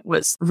pregnant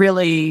was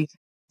really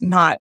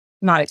not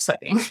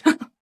exciting.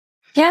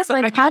 Yes, so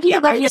like how do you?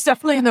 I was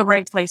definitely in the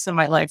right place in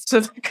my life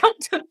to come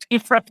to be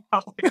pregnant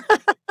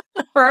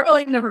for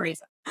really no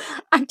reason.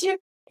 I do.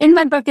 In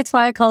my book, it's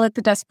why I call it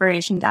the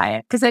desperation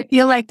diet, because I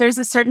feel like there's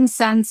a certain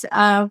sense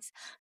of,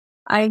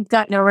 I've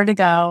got nowhere to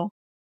go.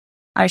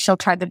 I shall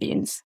try the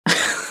beans.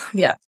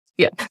 Yeah.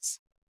 Yes.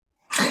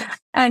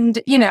 And,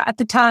 at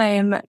the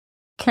time,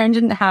 Karen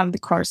didn't have the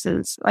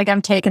courses. Like,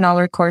 I'm taking all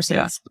her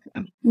courses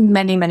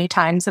many, many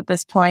times at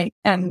this point.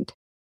 And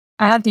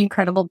I had the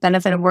incredible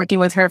benefit of working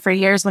with her for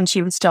years when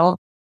she was still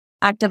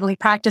actively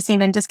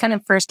practicing, and just kind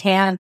of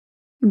firsthand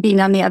being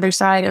on the other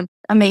side of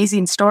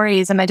amazing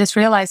stories. And I just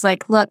realized,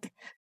 like, look,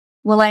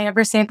 will I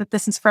ever say that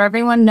this is for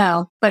everyone?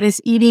 No. But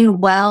is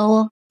eating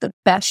well the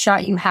best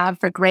shot you have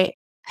for great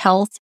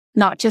health,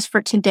 not just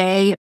for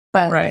today,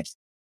 but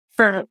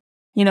for,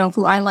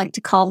 who I like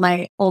to call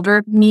my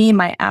older me,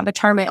 my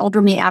avatar, my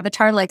older me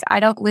avatar. Like, I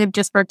don't live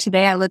just for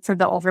today. I live for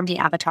the older me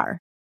avatar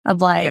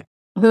of like,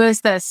 who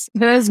is this?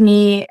 Who is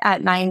me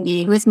at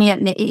 90? Who is me at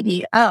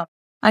 80? Oh,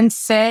 I'm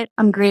fit.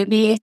 I'm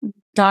gravy,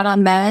 not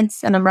on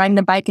meds, and I'm riding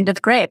the bike into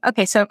the grave.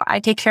 Okay. So if I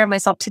take care of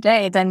myself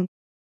today, then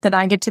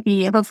I get to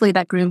be hopefully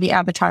that groovy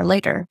avatar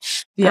later.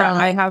 Yeah.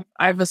 I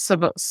have a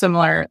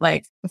similar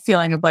like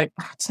feeling of like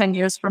 10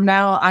 years from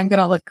now, I'm going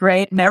to look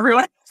great and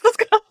everyone else is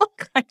going to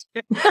look like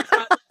shit.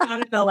 I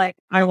don't know, like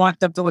I want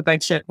them to look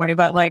like shit,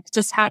 but like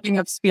just having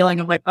this feeling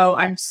of like, oh,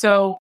 I'm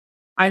so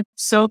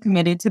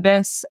committed to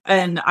this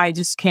and I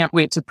just can't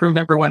wait to prove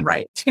everyone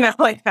right.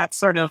 Like that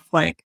sort of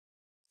like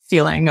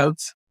feeling of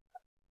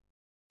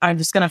I'm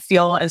just going to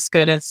feel as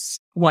good as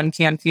one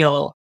can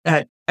feel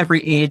at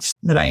every age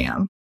that I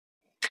am.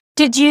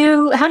 How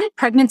did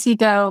pregnancy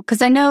go?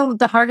 Because I know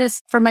the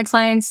hardest for my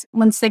clients,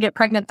 once they get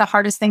pregnant, the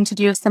hardest thing to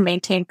do is to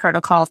maintain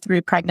protocol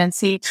through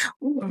pregnancy,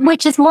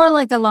 which is more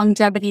like the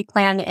longevity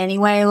plan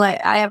anyway.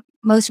 Like I have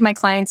most of my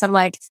clients, I'm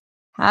like,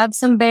 have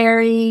some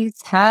berries,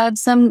 have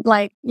some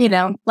like,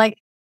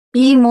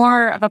 be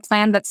more of a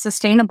plan that's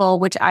sustainable,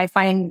 which I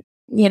find,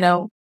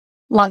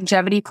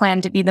 longevity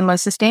plan to be the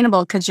most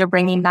sustainable, because you're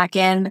bringing back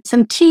in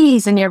some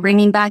teas and you're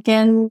bringing back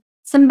in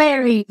some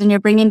berries and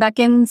you're bringing back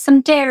in some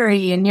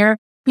dairy and you're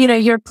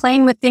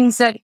playing with things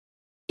that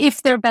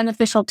if they're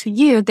beneficial to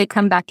you, they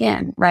come back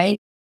in, right?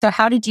 So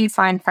how did you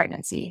find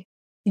pregnancy?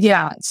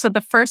 Yeah. So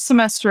the first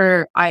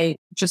semester, I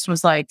just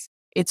was like,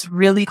 it's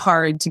really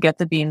hard to get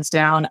the beans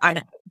down.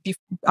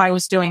 I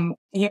was doing,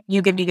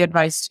 you give me the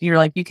advice. You're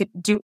like, you could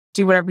do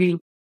whatever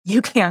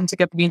you can to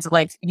get the beans.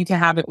 Like you can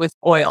have it with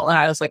oil. And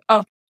I was like,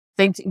 oh,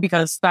 thank you.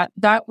 Because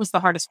that was the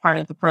hardest part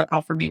of the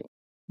protocol for me.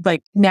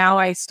 Like now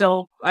I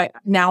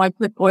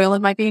put oil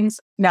in my beans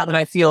now that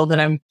I feel that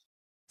I'm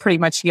pretty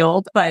much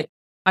healed, but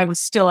I was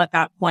still at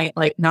that point,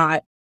 like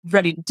not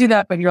ready to do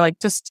that. But you're like,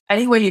 just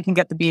any way you can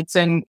get the beans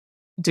in,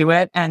 do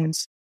it. And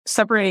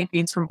separating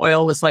beans from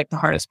oil was like the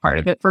hardest part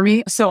of it for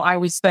me. So I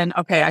was then,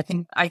 okay, I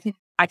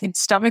can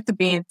stomach the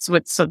beans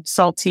with some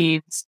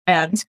saltines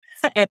and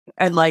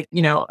like,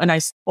 a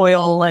nice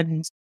oil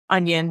and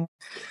onion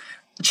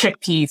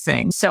chickpea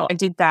thing. So I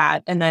did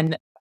that. And then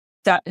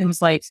it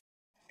was like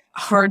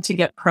hard to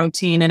get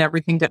protein and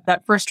everything.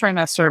 That first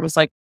trimester was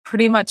like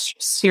pretty much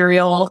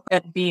cereal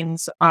and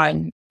beans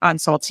on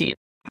saltine.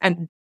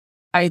 And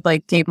I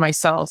like gave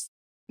myself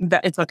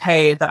that it's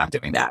okay that I'm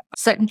doing that.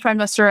 Second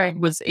trimester, I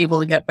was able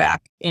to get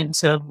back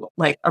into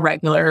like a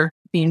regular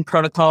bean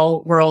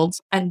protocol world.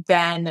 And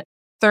then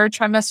third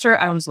trimester,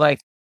 I was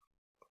like,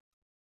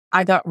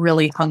 I got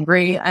really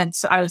hungry. And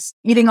so I was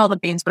eating all the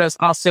beans, but I was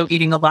also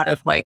eating a lot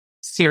of like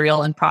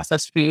cereal and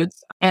processed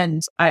foods.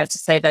 And I have to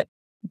say that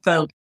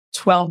the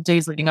 12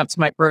 days leading up to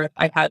my birth,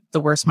 I had the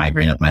worst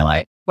migraine of my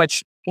life,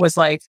 which was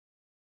like,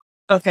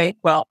 okay,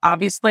 well,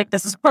 obviously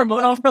this is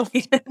hormonal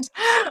related.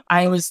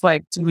 I was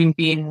like doing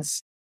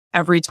beans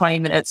every 20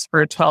 minutes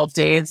for 12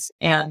 days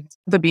and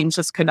the beans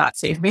just could not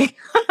save me.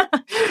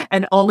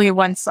 And only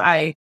once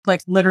I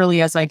like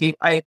literally as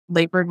I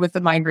labored with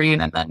the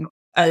migraine and then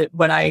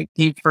when I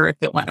gave birth,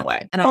 it went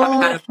away. And I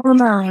kind of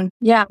hormone.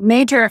 Yeah.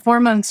 Major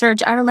hormone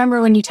surge. I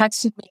remember when you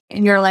texted me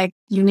and you're like,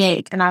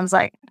 unique. And I was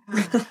like,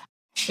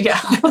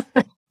 yeah,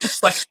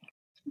 just like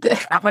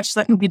how much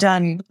that can be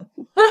done.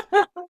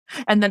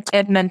 And then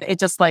it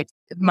just like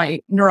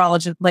my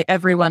neurologist, like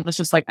everyone was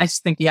just like, I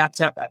just think you have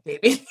to have that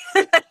baby.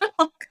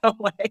 I'll go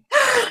away.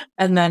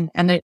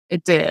 And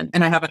it did.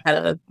 And I haven't had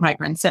a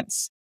migraine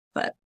since,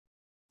 but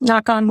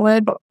knock on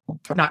wood.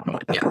 Knock on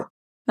wood, yeah.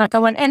 Knock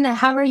on wood. And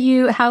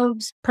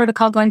how's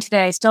protocol going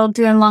today? Still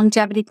doing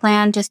longevity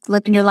plan, just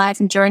living your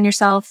life, enjoying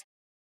yourself?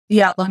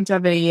 Yeah,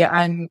 longevity.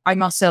 I'm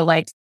also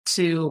like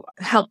to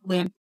help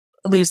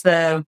lose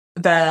the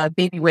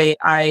baby weight.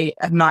 I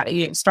am not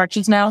eating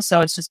starches now,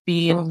 so it's just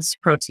beans,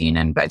 protein,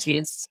 and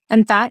veggies.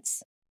 And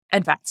fats?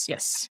 And fats,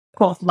 yes.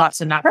 Cool.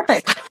 Lots of nuts.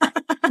 Perfect.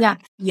 Yeah.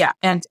 Yeah.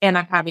 And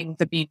I'm having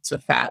the beans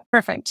with fat.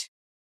 Perfect.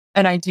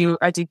 And I do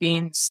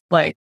beans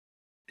like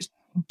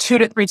 2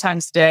 to 3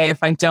 times a day.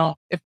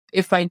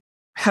 If I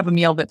have a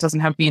meal that doesn't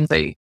have beans,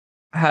 I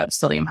have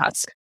psyllium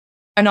husk.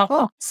 And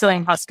also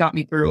psyllium husk got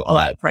me through a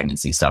lot of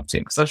pregnancy stuff too.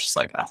 Because I was just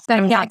like,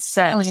 I'm not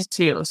set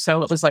too.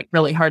 So it was like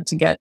really hard to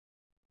get.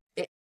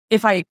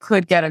 If I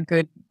could get a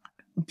good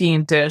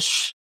bean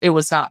dish, it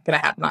was not going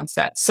to happen on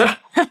set. So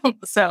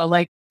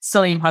like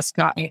psyllium husk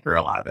got me through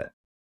a lot of it.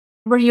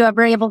 Were you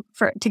ever able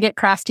to get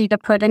Crafty to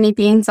put any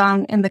beans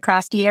on in the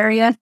Crafty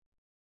area?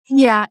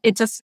 Yeah,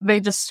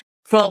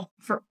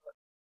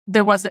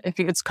 there wasn't, if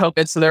it's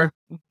COVID, so there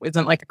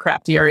isn't like a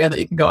crafty area that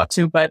you can go up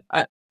to, but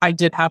I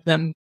did have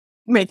them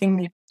making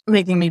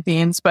me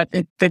beans, but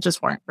they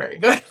just weren't very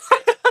good.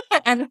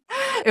 And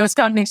it was a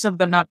combination of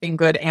them not being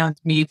good and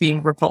me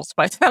being repulsed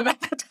by them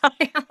at the time.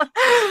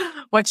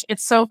 Which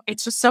it's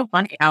just so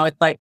funny how it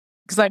like,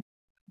 because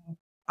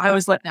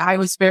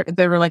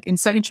they were like in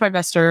second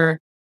trimester,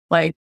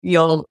 like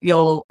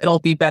it'll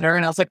be better.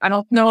 And I was like, I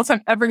don't know if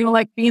I'm ever gonna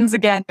like beans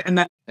again. And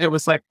then it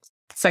was like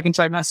second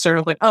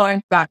trimester, like, oh,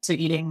 I'm back to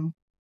eating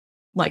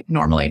like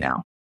normally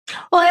now.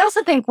 Well, I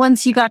also think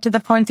once you got to the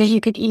point that you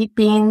could eat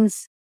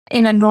beans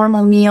in a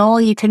normal meal,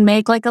 you can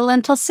make like a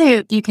lentil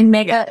soup. You can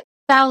make a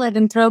salad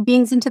and throw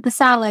beans into the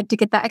salad to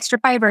get that extra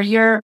fiber.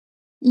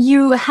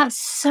 You have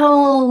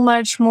so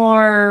much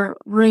more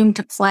room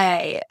to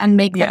play and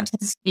make them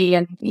tasty.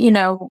 And,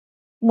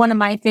 one of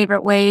my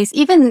favorite ways,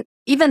 even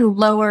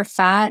lower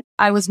fat,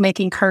 I was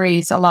making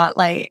curries a lot,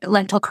 like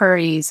lentil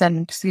curries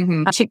and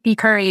chickpea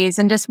curries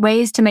and just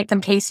ways to make them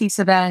tasty.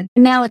 So then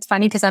now it's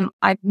funny because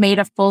I've made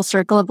a full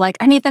circle of like,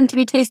 I need them to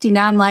be tasty.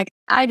 Now I'm like,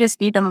 I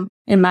just eat them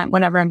in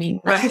whenever I'm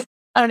eating. Right.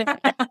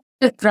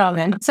 Just throw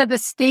them in. So the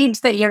stage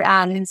that you're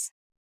at is,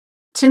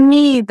 to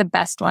me, the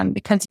best one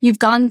because you've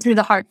gone through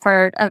the hard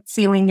part of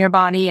feeling your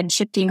body and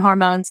shifting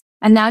hormones.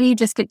 And now you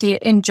just get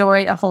to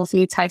enjoy a whole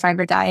foods, high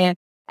fiber diet.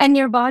 And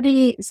your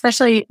body,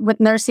 especially with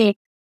nursing,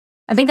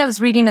 I think I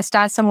was reading a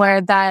stat somewhere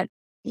that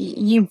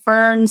you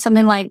burn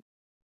something like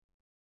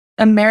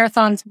a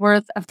marathon's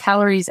worth of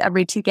calories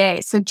every 2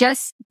 days. So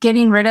just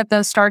getting rid of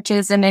those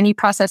starches and any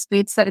processed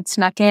foods that it's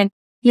snuck in,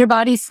 your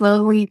body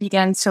slowly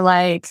begins to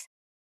like.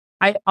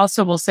 I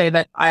also will say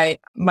that my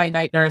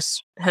night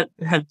nurse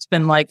has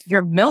been like,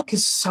 your milk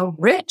is so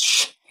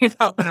rich, And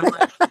I'm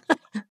like,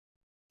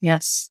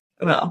 yes,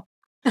 well,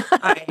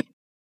 I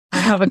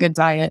have a good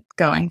diet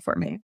going for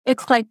me.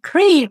 It's like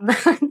cream.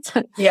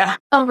 Yeah.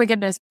 Oh my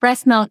goodness.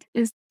 Breast milk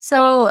is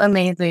so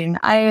amazing.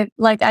 I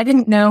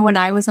didn't know when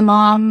I was a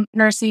mom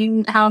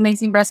nursing how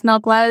amazing breast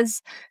milk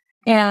was.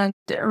 And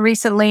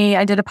recently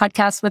I did a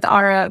podcast with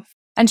Ara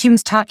and she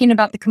was talking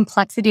about the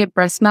complexity of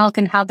breast milk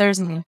and how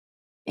there's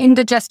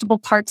indigestible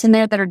parts in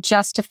there that are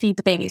just to feed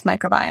the baby's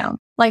microbiome.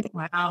 Like,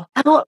 wow.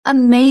 How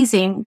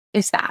amazing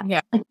is that?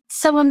 Yeah. Like,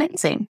 so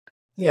amazing.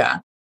 Yeah.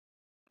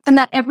 And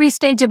that every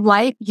stage of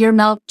life, your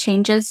milk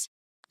changes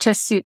to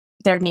suit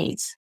their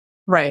needs.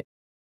 Right.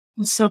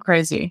 It's so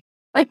crazy.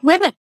 Like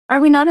women, are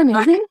we not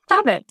amazing?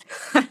 Stop it.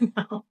 I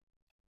know.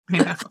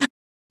 Yeah.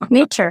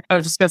 Nature. I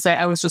was just going to say,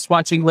 I was just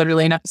watching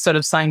literally an episode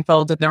of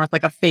Seinfeld and there was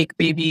like a fake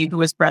baby who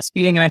was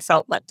breastfeeding and I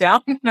felt let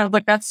down. And I was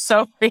like, that's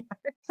so weird.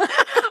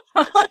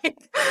 Like,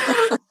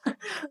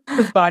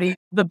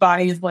 the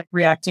body is like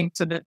reacting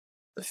to the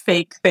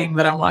fake thing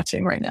that I'm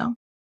watching right now.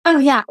 Oh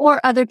yeah.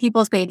 Or other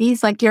people's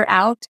babies, like you're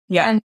out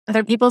and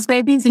other people's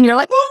babies and you're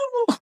like,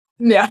 oh.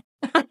 Yeah.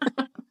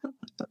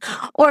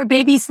 Or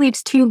baby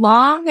sleeps too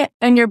long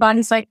and your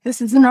body's like, this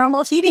is a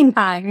normal feeding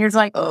time. You're just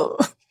like, oh.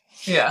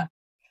 Yeah.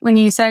 When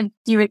you said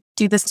you would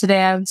do this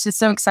today, I was just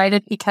so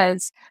excited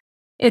because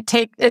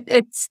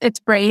it's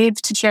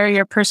brave to share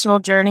your personal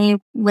journey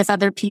with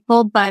other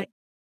people, but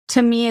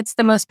to me, it's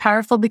the most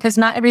powerful because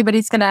not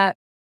everybody's going to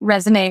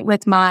resonate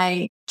with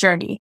my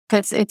journey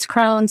because it's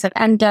Crohn's and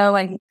endo,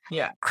 and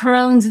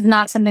Crohn's is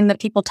not something that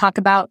people talk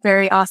about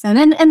very often.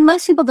 And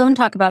most people don't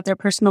talk about their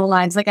personal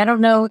lives. Like, I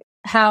don't know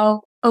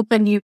how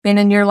open you've been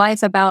in your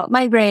life about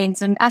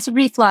migraines and acid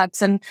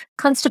reflux and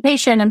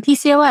constipation and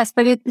PCOS,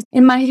 but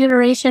in my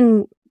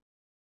generation,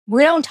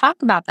 we don't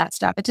talk about that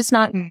stuff. It's just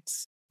not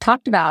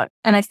talked about.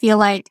 And I feel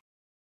like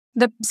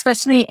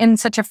especially in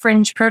such a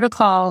fringe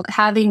protocol,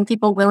 having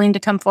people willing to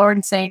come forward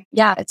and say,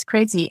 yeah, it's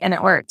crazy and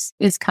it works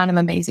is kind of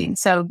amazing.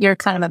 So you're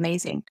kind of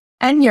amazing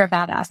and you're a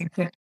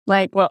badass.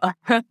 Like, well,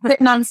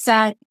 sitting on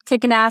set,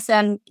 kicking ass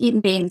and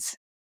eating beans.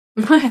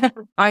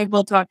 I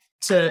will talk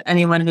to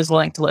anyone who's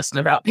willing to listen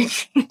about me.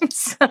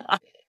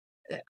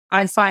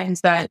 I find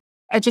that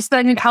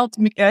it helped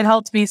me. It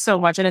helped me so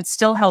much, and it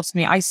still helps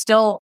me. I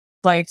still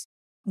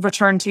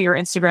return to your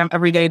Instagram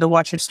every day to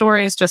watch your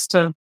stories, just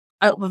to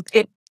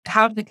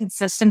have the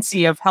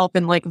consistency of help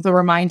and the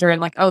reminder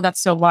and oh,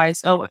 that's so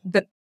wise. Oh,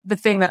 the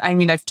thing that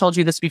I've told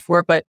you this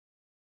before, but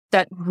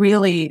that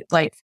really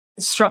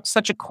struck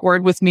such a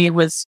chord with me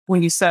was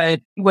when you say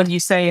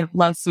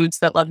love foods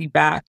that love you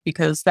back,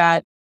 because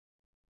that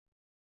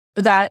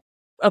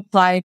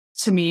applied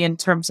to me in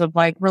terms of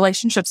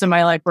relationships in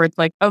my life where it's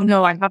oh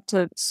no, I have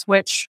to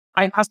switch.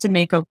 I have to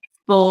make a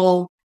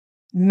full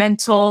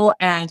mental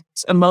and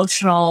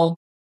emotional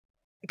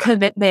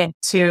commitment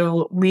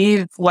to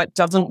leave what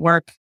doesn't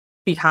work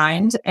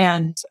behind.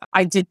 And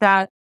I did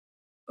that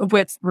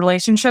with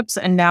relationships,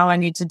 and now I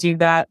need to do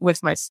that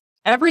with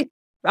every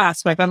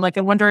aspect. I'm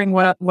wondering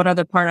what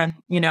other part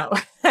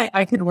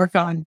I could work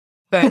on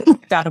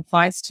that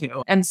applies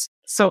to. And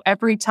so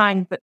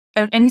anytime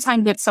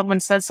that someone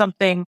says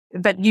something,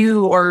 that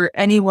you or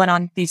anyone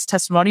on these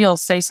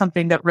testimonials say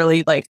something that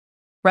really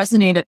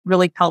resonated, it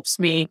really helps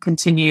me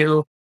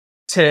continue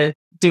to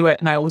do it.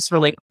 And I was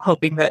really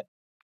hoping that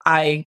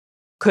I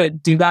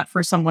could do that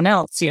for someone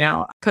else,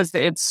 because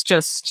it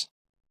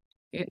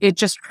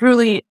just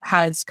truly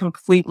has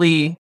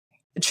completely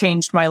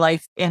changed my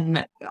life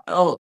in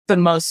the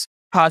most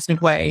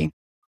positive way.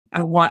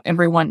 I want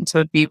everyone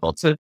to be able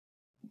to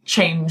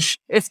change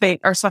if they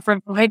are suffering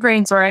from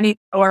migraines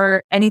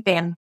or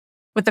anything.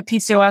 With the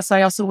PCOS,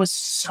 I also was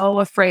so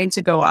afraid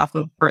to go off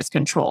of birth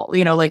control.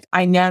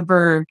 I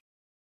never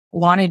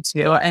wanted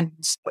to. And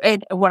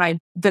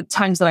the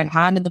times that I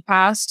had in the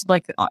past,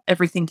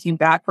 everything came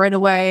back right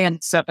away.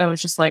 And so I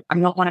was just I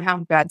don't want to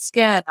have bad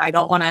skin. I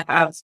don't want to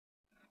have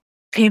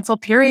painful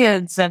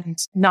periods and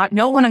not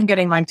know when I'm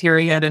getting my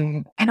period.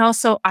 And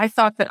also I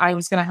thought that I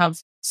was going to have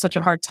such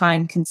a hard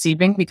time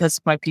conceiving because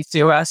of my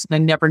PCOS, and I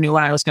never knew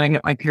when I was going to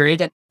get my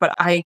period. But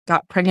I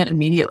got pregnant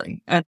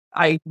immediately. And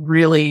I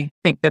really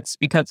think that's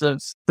because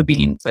of the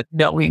beans, and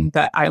knowing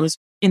that I was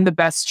in the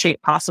best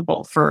shape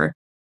possible for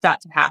that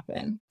to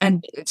happen.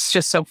 And it's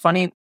just so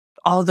funny,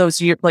 all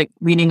those years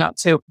leading up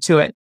to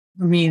it,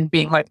 me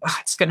being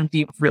it's going to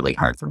be really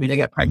hard for me to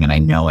get pregnant. I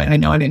know it.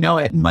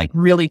 And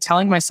really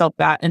telling myself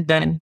that, and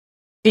then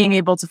being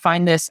able to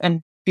find this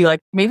and be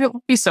maybe it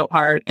won't be so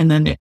hard. And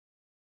then it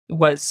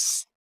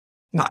was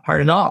not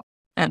hard at all.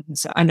 And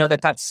so I know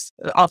that that's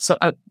also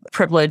a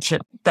privilege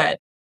that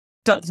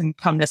doesn't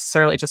come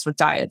necessarily just with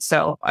diet.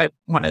 So I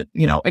want to,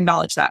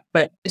 acknowledge that.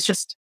 But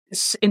it's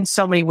in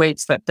so many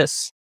ways that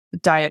this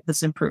diet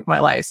has improved my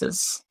life.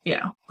 Is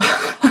it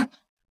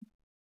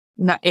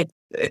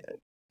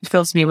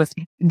fills me with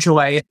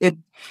joy. It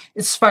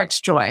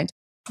sparks joy.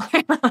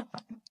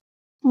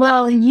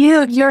 Well,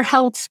 your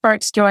health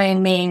sparks joy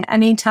in me.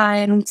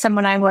 Anytime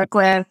someone I work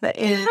with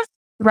is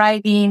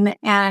thriving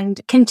and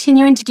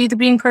continuing to do the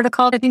green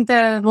protocol, I think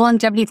the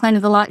longevity plan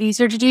is a lot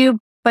easier to do.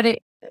 But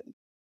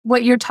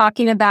what you're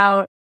talking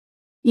about,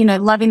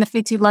 loving the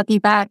foods you love you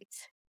back,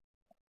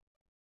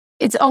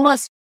 it's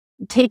almost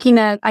taking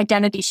an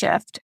identity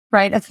shift,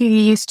 right, of who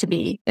you used to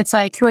be. It's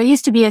who I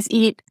used to be is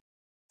eat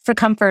for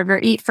comfort or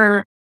eat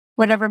for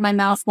whatever my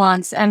mouth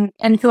wants. And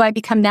who I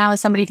become now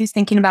is somebody who's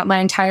thinking about my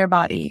entire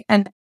body.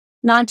 And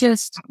not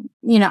just,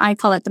 I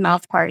call it the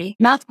mouth party.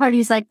 Mouth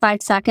party is 5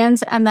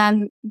 seconds. And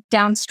then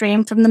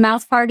downstream from the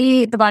mouth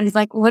party, the body's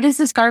what is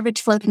this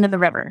garbage floating to the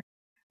river?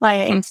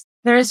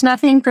 There is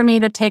nothing for me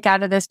to take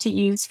out of this to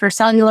use for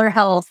cellular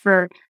health,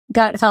 for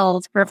gut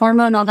health, for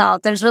hormonal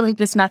health. There's really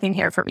just nothing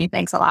here for me.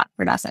 Thanks a lot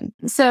for nothing.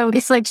 So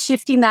it's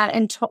shifting that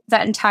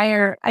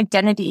entire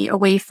identity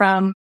away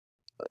from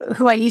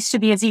who I used to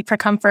be as eat for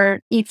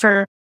comfort, eat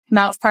for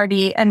mouth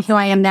party, and who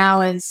I am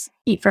now is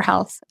eat for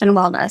health and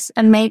wellness,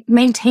 and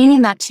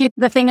maintaining that too.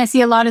 The thing I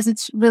see a lot is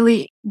it's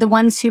really the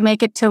ones who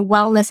make it to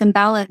wellness and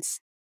balance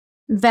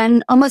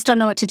then almost don't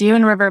know what to do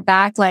and revert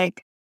back to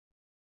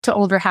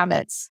older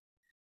habits.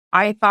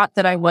 I thought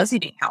that I was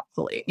eating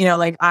healthfully.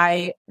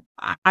 It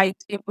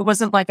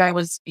wasn't I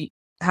was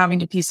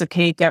having a piece of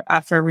cake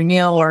after every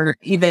meal, or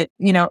even,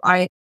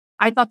 I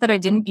thought that I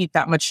didn't eat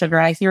that much sugar.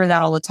 I hear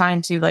that all the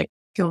time too.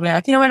 People be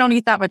I don't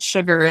eat that much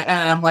sugar.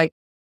 And I'm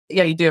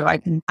yeah, you do.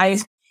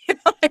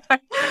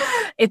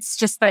 It's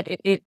just that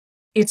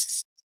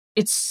it's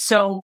it's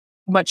so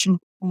much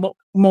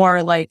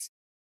more like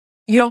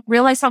you don't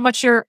realize how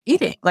much you're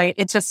eating. Like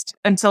it's just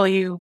until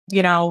you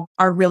know,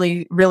 are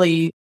really,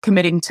 really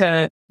committing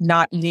to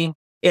not eating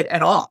it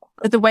at all.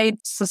 But the way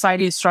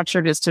society is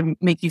structured is to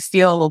make you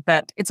feel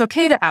that it's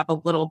okay to have a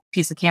little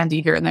piece of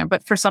candy here and there.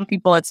 But for some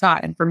people, it's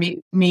not. And for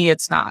me,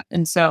 it's not.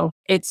 And so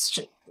it's,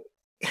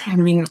 I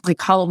mean,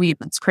 like Halloween,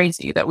 it's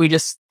crazy that we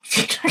just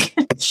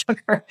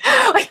sugar.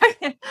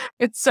 Like,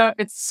 it's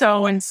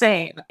so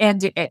insane.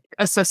 And it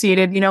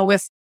associated, you know,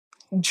 with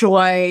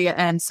joy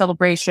and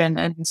celebration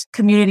and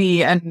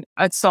community. And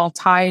it's all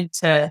tied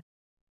to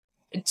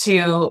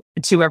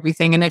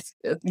everything. And it's,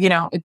 you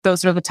know,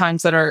 those are the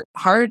times that are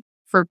hard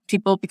for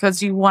people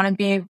because you want to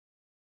be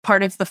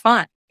part of the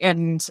fun.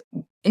 And,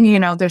 you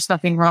know, there's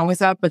nothing wrong with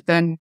that, but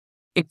then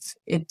it's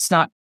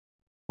not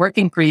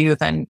working for you,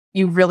 then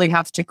you really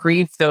have to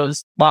grieve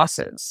those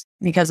losses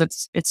because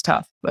it's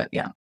tough. But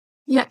yeah.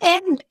 Yeah.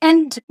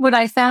 And what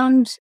I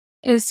found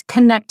is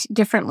connect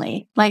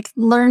differently, like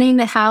learning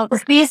how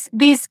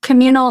these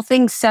communal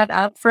things set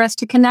up for us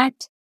to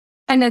connect.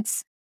 And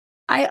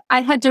I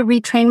had to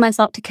retrain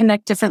myself to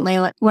connect differently.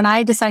 Like when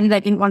I decided I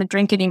didn't want to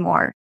drink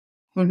anymore,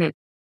 Mm-hmm.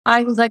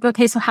 I was like,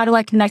 okay, so how do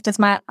I connect as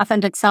my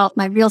authentic self,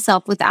 my real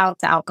self without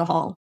the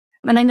alcohol?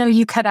 And I know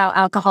you cut out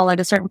alcohol at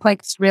a certain point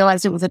because you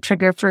realized it was a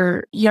trigger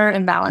for your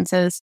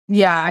imbalances.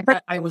 Yeah.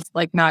 I was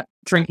like not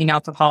drinking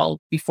alcohol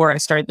before I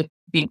started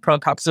being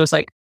pro-alcohol because it was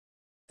like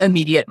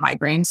immediate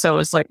migraine. So it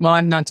was like, well,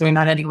 I'm not doing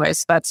that anyway.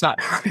 So that's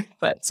not hard.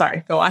 But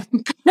sorry, go on.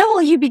 No,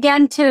 well, you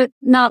began to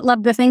not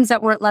love the things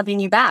that weren't loving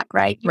you back,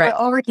 right? You Right. were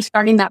already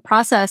starting that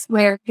process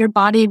where your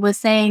body was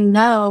saying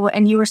no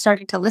and you were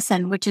starting to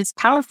listen, which is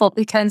powerful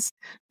because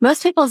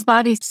most people's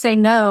bodies say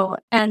no.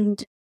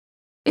 And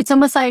it's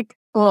almost like,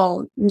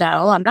 well,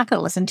 no, I'm not going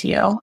to listen to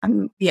you.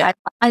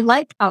 I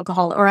like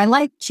alcohol or I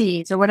like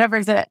cheese or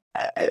whatever the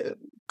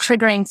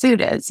triggering food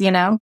is, you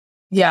know?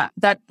 Yeah,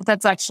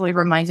 that's actually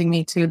reminding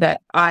me too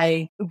that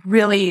I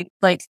really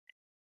like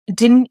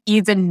didn't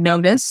even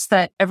notice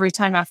that every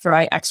time after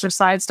I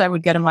exercised, I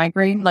would get a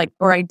migraine. Like,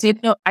 or I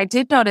did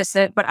notice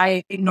it, but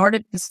I ignored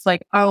it. It's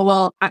like, oh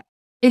well,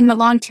 in the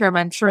long term,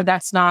 I'm sure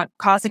that's not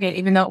causing it,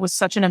 even though it was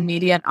such an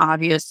immediate,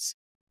 obvious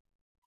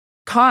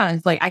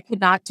cause. Like, I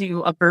could not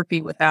do a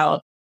burpee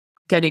without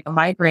getting a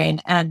migraine,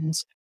 and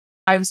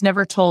I was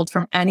never told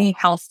from any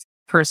health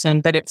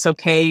person that it's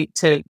okay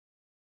to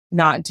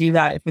not do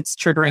that if it's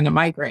triggering a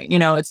migraine. You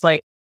know, it's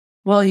like,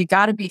 well, you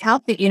got to be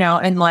healthy, you know,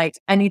 and like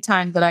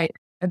anytime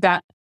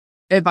that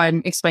if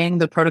I'm explaining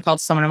the protocol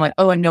to someone, I'm like,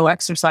 oh, and no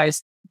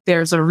exercise,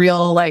 there's a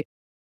real like,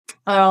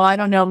 oh, I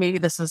don't know, maybe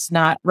this is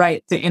not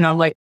right. You know,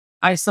 like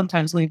I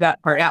sometimes leave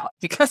that part out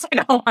because I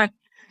don't want,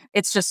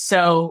 it's just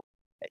so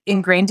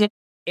ingrained.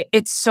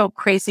 It's so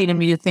crazy to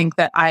me to think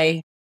that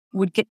I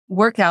would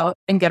work out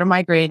and get a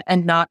migraine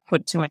and not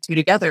put two and two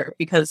together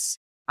because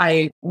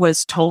I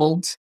was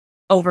told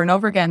over and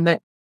over again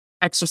that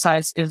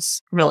exercise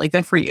is really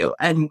good for you.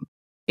 And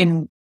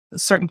in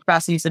certain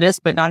capacities it is,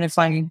 but not if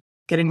I'm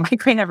getting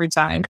migraine every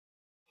time.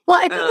 Well,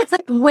 I think it's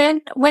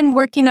like when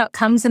working out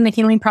comes in the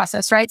healing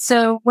process, right?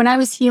 So when I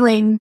was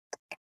healing,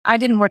 I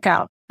didn't work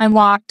out. I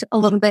walked a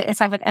little bit.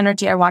 If I had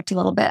energy, I walked a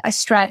little bit. I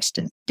stretched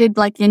and did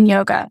like yin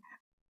yoga.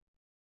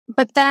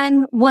 But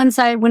then once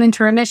I went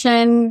into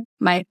remission,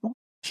 my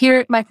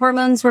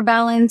hormones were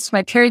balanced,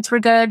 my periods were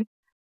good.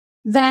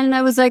 Then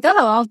I was like,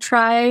 oh, I'll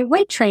try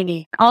weight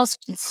training. I'll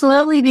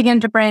slowly begin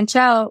to branch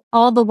out,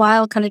 all the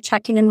while kind of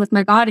checking in with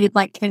my body,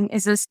 like,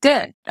 is this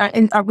good?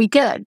 Are we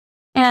good?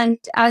 And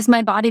as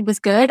my body was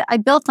good, I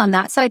built on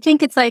that. So I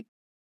think it's like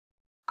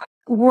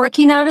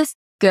working out is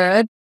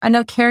good. I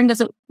know Karen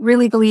doesn't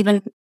really believe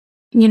in,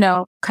 you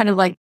know, kind of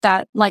like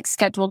that, like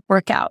scheduled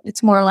workout.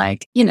 It's more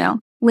like, you know,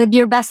 live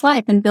your best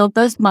life and build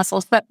those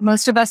muscles. But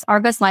most of us, our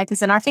best life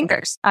is in our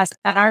fingers, at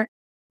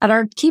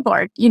our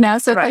keyboard, you know?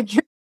 So right.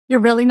 Like you're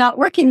really not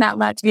working that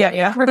much.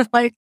 Yeah. Sort of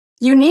like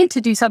you need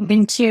to do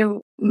something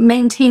to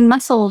maintain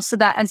muscles so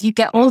that as you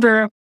get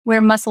older,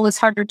 where muscle is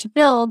harder to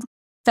build,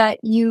 that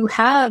you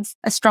have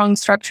a strong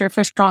structure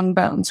for strong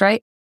bones,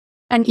 right?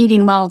 And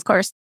eating well, of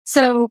course.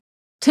 So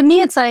to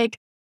me, it's like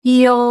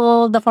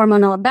heal the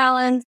hormonal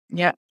imbalance,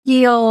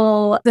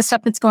 heal the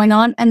stuff that's going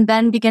on, and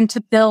then begin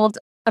to build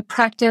a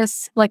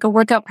practice, like a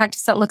workout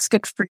practice that looks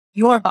good for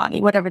your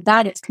body, whatever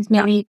that is. Because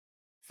maybe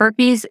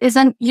burpees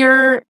isn't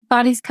your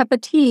body's cup of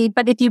tea,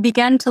 but if you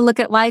begin to look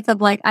at life of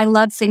like, I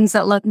love things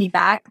that love me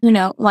back, you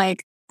know,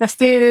 like the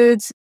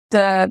foods,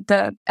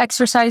 the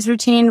exercise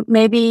routine,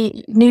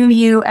 maybe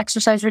new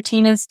exercise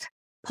routine is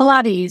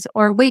Pilates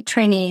or weight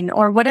training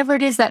or whatever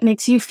it is that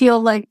makes you feel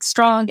like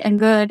strong and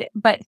good,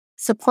 but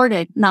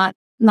supported, not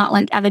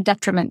like at a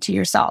detriment to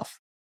yourself.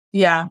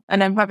 Yeah.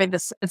 And I'm having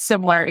this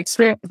similar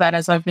experience with that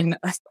as I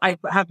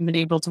haven't been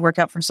able to work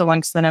out for so long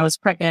because then I was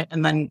pregnant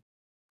and then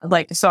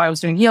like, so I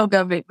was doing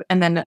yoga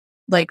and then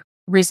like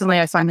recently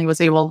I finally was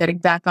able getting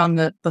back on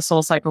the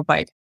Soul Cycle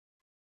bike,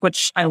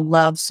 which I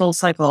love Soul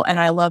Cycle and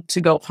I love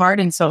to go hard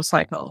in Soul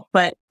Cycle,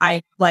 but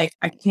I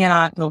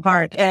cannot go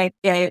hard. And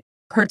it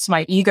hurts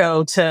my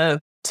ego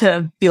to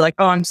be like,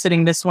 oh, I'm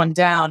sitting this one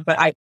down,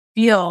 but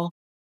feel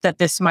that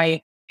this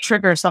might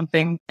trigger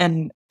something,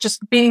 and just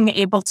being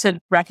able to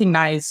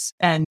recognize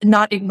and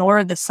not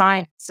ignore the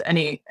signs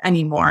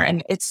anymore.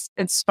 And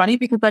it's funny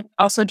because I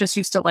also just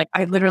used to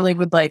I literally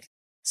would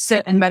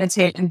sit and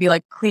meditate and be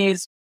like,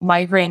 please,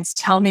 migraines,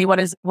 tell me what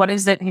is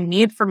it you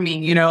need from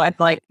me,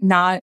 and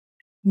not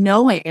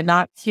knowing and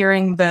not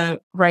hearing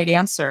the right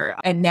answer.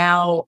 And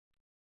now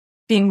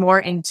being more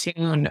in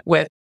tune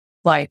with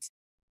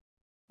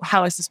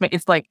how is this made?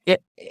 It's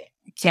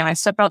can I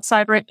step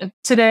outside right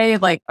today?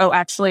 Oh,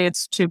 actually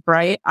it's too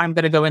bright. I'm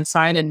going to go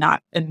inside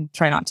and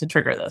try not to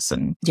trigger this.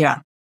 And yeah.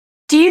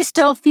 Do you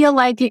still feel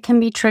like it can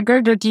be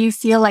triggered, or do you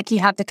feel like you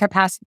have the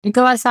capacity to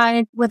go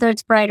outside, whether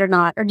it's bright or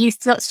not? Or do you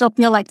still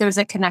feel like there's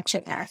a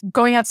connection there?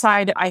 Going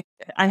outside, I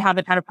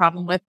haven't had a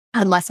problem with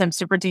unless I'm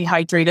super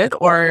dehydrated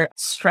or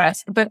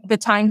stressed. But the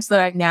times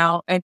that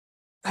I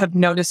have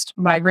noticed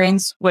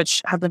migraines,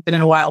 which haven't been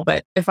in a while,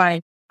 but if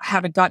I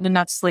haven't gotten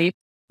enough sleep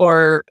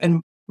or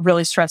am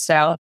really stressed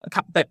out,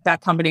 that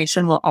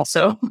combination will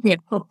also,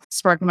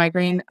 spark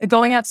migraine.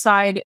 Going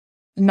outside,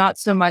 not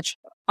so much.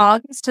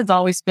 August has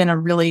always been a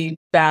really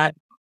bad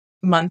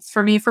month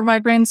for me for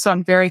migraines. So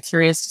I'm very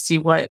curious to see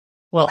what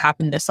will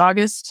happen this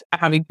August,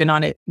 having been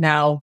on it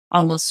now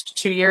almost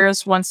 2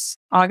 years once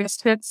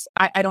August hits.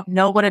 I don't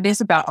know what it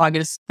is about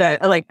August that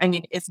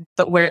is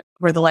where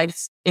the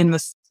light's in the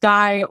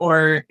sky,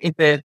 or is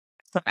it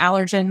some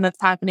allergen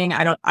that's happening?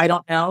 I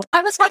don't know.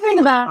 I was wondering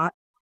about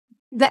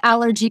the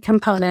allergy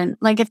component,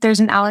 if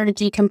there's an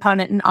allergy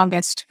component in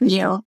August for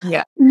you.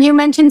 Yeah. You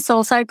mentioned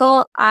Soul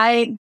Cycle.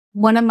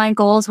 One of my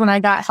goals when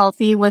I got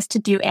healthy was to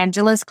do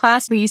Angela's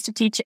class. We used to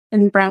teach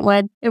in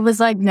Brentwood. It was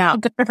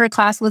her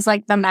class was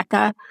the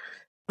Mecca.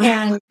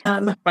 And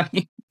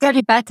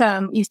Debbie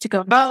Beckham used to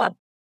go.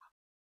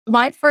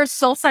 My first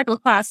Soul Cycle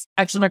class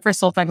in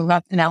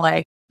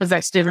LA was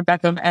next to David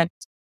Beckham, and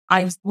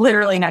I was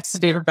literally next to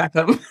David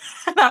Beckham.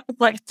 And I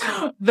was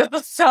this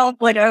is so,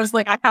 I was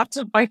I have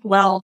to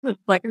well,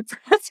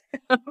 impress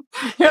him.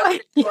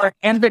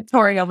 And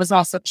Victoria was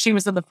also, she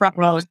was in the front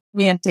row.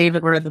 Me and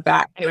David were in the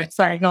back. Anyway,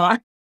 sorry, go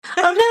on.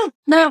 Oh,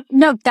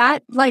 no.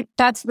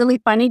 That's really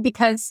funny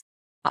because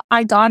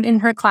I got in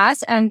her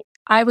class and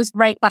I was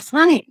right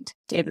behind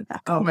David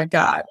Beckham. Oh my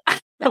God.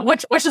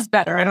 Which is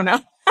better? I don't know.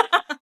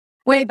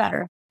 Way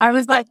better. I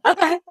was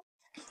okay.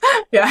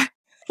 Yeah.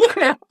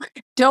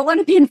 Don't want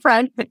to be in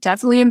front, but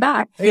definitely in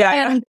back. Yeah.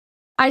 And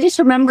I just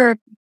remember,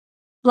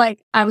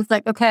 I was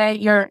okay,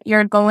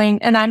 you're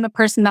going, and I'm a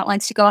person that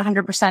likes to go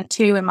 100%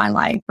 too in my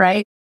life,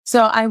 right?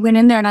 So I went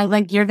in there and I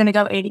was you're going to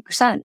go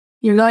 80%.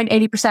 You're going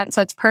 80%.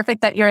 So it's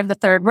perfect that you're in the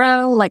third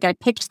row. I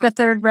picked the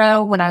third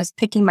row when I was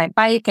picking my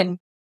bike and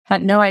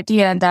had no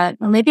idea that,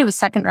 or maybe it was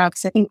second row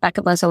because I think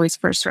Becca was always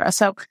first row.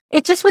 So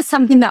it just was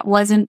something that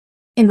wasn't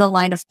in the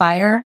line of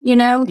fire,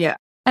 Yeah.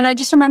 And I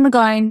just remember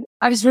I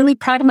was really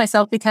proud of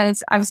myself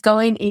because I was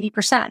going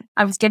 80%.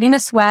 I was getting a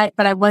sweat,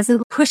 but I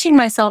wasn't pushing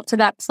myself to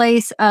that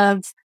place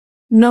of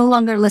no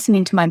longer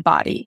listening to my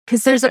body.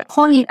 Because there's a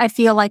point, I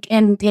feel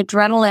in the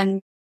adrenaline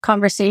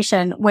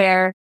conversation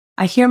where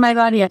I hear my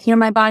body,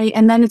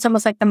 and then it's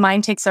almost the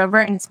mind takes over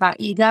and it's about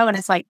ego and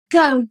it's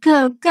go,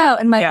 go, go.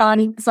 And my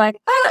body was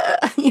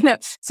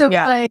So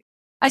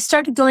I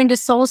started going to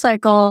Soul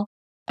Cycle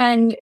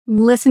and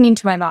listening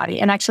to my body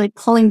and actually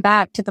pulling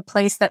back to the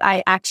place that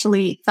I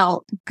actually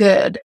felt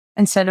good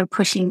instead of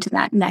pushing to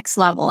that next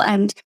level.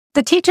 And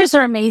the teachers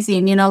are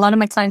amazing. A lot of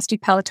my clients do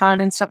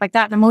Peloton and stuff like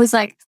that. And I'm always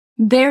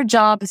their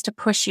job is to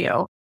push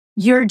you.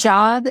 Your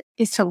job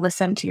is to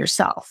listen to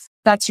yourself.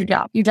 That's your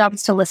job. Your job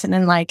is to listen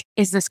and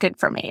is this good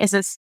for me?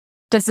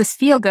 Does this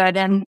feel good?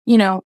 And,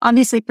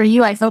 obviously for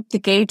you, I hope the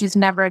gauge is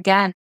never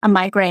again a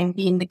migraine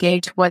being the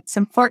gauge of what's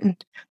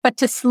important, but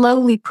to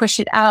slowly push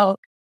it out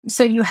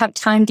so you have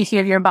time to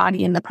hear your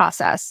body in the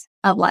process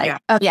of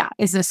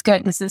is this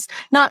good? This is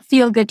not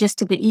feel good just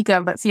to the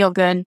ego, but feel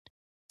good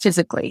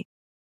physically.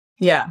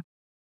 Yeah.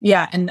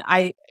 Yeah. And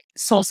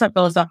Soul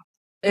Cycle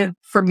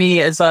for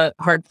me is a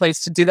hard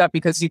place to do that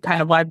because you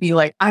kind of want to be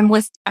I'm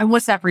with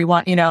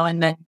everyone,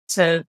 and then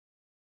to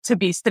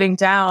be sitting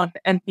down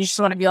and you just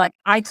want to be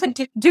I could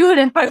do it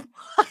if I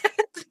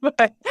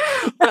want,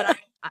 but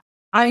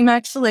I'm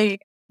actually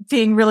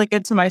being really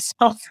good to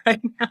myself right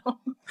now.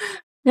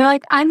 You're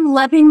I'm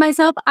loving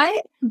myself.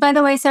 By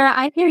the way, Sarah,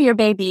 I hear your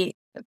baby.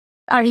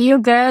 Are you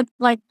good?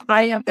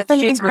 I am.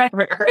 She's with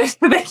her.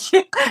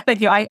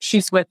 Thank you.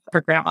 She's with her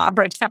grandma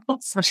right now,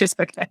 so she's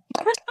okay.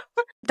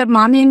 The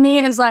mommy in me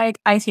is I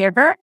hear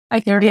her. I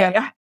hear her.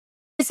 Yeah.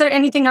 Is there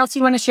anything else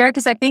you want to share?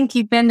 Because I think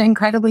you've been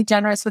incredibly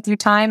generous with your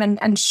time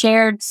and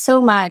shared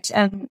so much.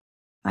 And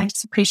I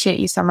just appreciate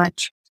you so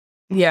much.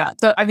 Yeah.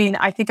 So, I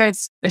think I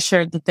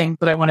shared the thing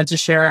that I wanted to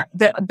share.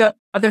 The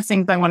other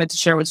thing that I wanted to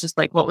share was just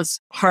what was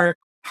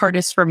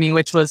hardest for me,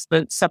 which was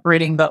the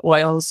separating the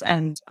oils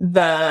and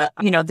the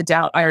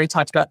doubt. I already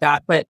talked about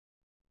that, but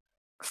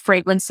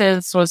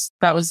fragrances was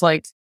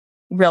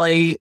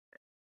really,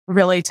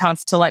 really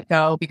tough to let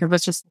go because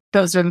it's just,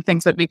 those are the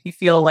things that make you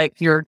feel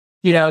you're,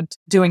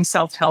 doing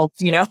self-help,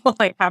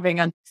 having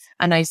a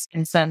nice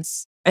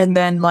incense. And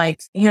then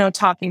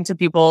talking to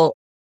people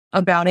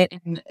about it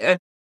and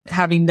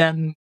having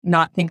them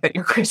not think that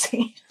you're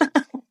crazy.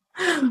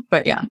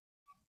 But yeah.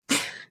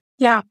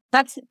 Yeah,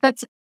 that's,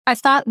 I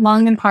thought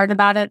long and hard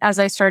about it as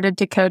I started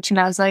to coach, and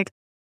I was like,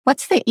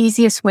 what's the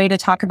easiest way to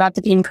talk about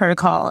the Bean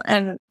Protocol?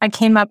 And I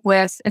came up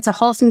with, it's a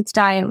whole foods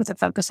diet with a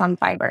focus on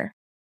fiber.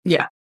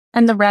 Yeah.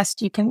 And the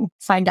rest you can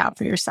find out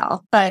for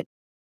yourself. But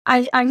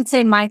I would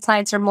say my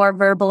clients are more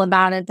verbal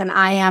about it than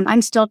I am.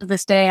 I'm still to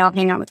this day, I'll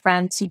hang out with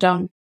friends who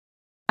I'll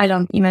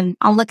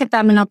look at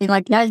them and I'll be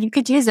like, yeah, you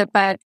could use it.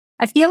 But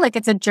I feel like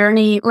it's a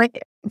journey.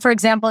 Like, for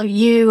example,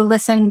 you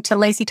listen to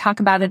Lacey talk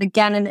about it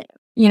again and,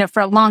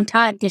 for a long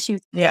time because she's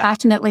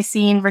passionately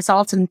seeing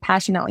results and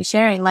passionately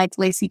sharing like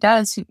Lacey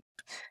does.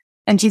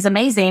 And she's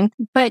amazing,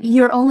 but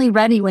you're only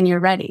ready when you're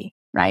ready,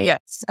 right?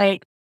 Yes.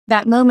 Like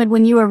that moment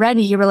when you were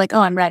ready, you were like,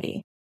 oh, I'm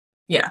ready.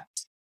 Yeah,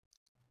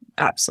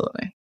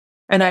 absolutely.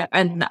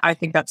 And I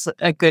think that's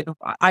a good,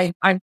 I'm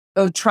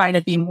trying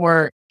to be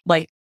more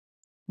like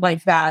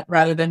that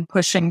rather than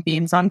pushing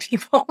beans on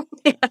people.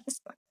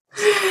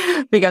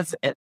 Because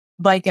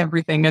like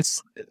everything,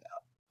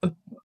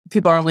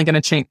 people are only going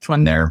to change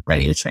when they're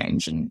ready to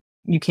change, and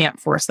you can't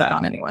force that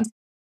on anyone.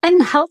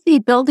 And healthy,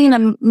 building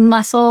a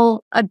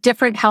muscle, a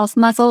different health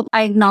muscle.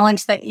 I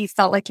acknowledge that you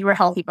felt like you were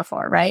healthy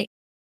before, right?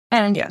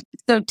 And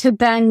so to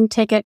then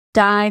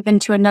dive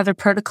into another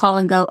protocol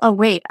and go, oh,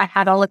 wait, I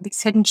had all of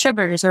these hidden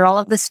sugars or all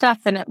of this stuff,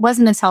 and it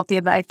wasn't as healthy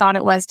as I thought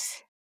it was.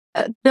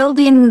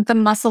 Building the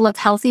muscle of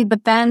healthy,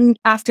 but then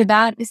after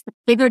that is the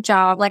bigger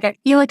job. Like, I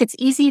feel like it's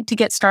easy to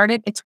get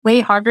started. It's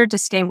way harder to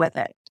stay with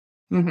it.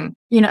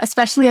 Mm-hmm.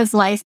 Especially as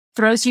life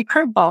throws you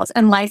curveballs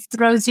and life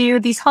throws you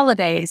these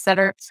holidays that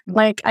are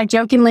like, I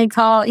jokingly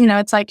call,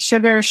 it's like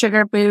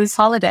sugar, booze,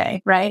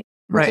 holiday, right?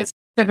 Which is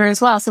sugar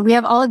as well. So we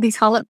have all of these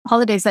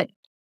holidays that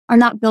are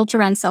not built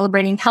around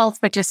celebrating health,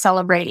 but just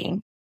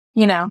celebrating,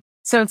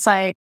 So it's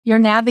like you're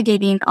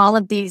navigating all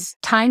of these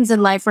times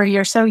in life where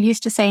you're so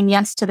used to saying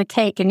yes to the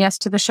cake and yes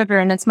to the sugar,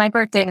 and it's my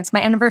birthday and it's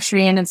my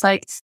anniversary. And it's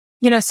like,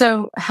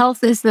 so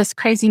health is this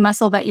crazy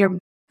muscle that you're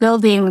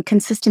building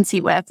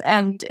consistency with.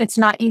 And it's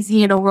not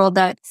easy in a world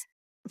that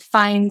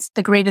finds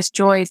the greatest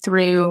joy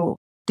through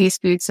these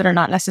foods that are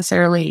not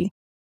necessarily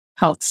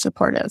health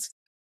supportive.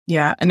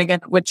 Yeah. And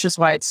again, which is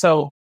why it's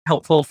so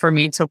helpful for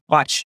me to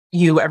watch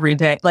you every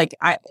day. Like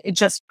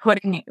just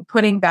putting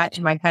that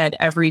in my head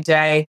every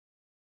day.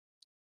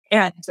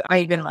 And I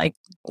even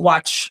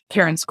watch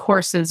Karen's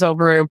courses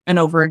over and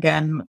over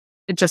again,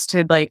 just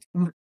to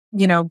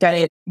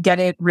get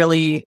it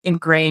really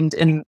ingrained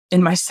in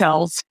my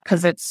cells,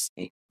 because it's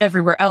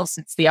everywhere else,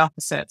 it's the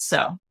opposite.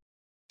 So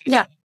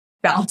yeah,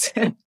 balance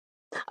it.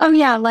 Oh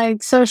yeah, like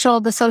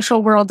the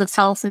social world of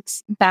health,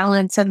 it's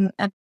balance, and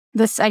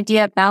this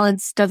idea of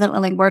balance doesn't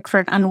really work for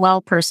an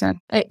unwell person.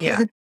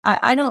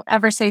 I don't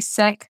ever say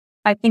sick.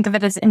 I think of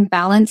it as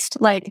imbalanced.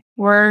 Like,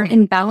 we're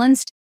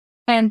imbalanced.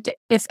 And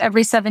if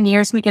every 7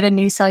 years we get a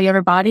new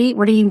cellular body,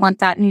 what do you want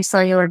that new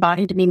cellular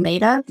body to be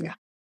made of?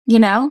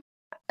 Yeah.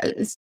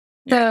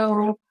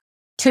 So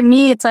to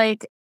me, it's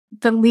like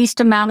the least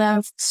amount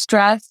of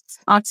stress,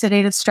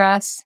 oxidative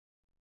stress,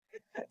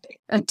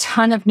 a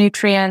ton of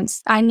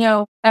nutrients. I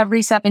know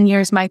every 7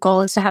 years, my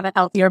goal is to have a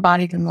healthier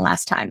body than the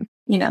last time,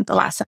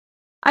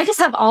 I just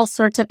have all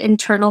sorts of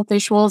internal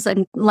visuals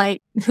and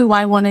like who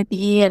I want to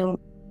be and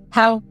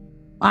how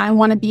I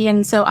want to be.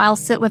 And so I'll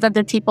sit with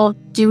other people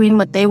doing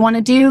what they want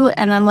to do.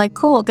 And I'm like,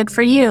 cool, good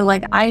for you.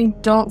 Like, I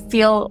don't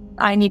feel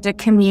I need to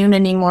commune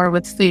anymore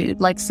with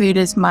food. Like, food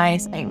is my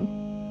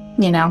thing,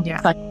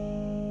 Yeah.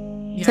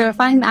 So if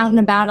I'm out and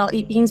about, I'll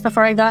eat beans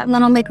before I go out, and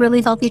then I'll make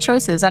really healthy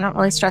choices. I don't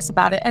really stress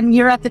about it. And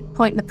you're at the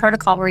point in the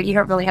protocol where you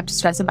don't really have to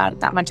stress about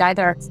it that much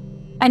either.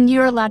 And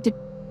you're allowed to,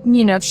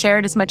 share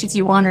it as much as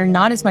you want or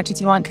not as much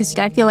as you want, because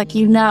I feel like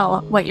you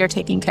know what you're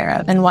taking care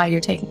of and why you're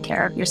taking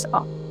care of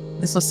yourself.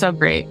 This was so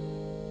great.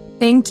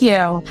 Thank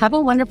you. Have a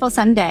wonderful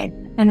Sunday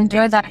and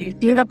enjoy that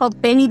beautiful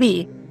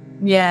baby.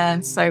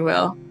 Yes, I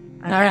will.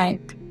 All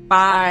right.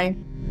 Bye.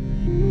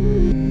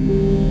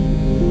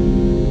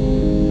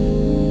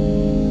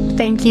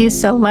 Thank you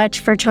so much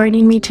for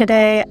joining me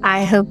today.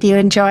 I hope you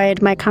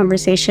enjoyed my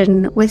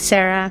conversation with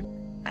Sarah,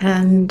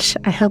 and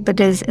I hope it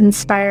is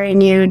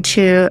inspiring you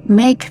to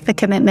make the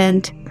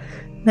commitment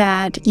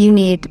that you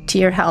need to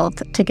your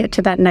health to get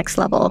to that next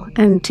level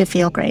and to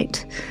feel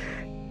great.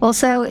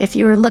 Also, if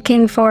you're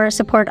looking for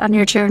support on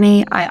your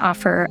journey, I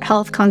offer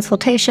health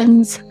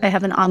consultations. I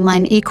have an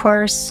online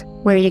e-course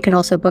where you can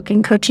also book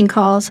in coaching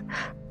calls.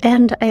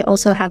 And I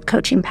also have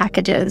coaching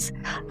packages.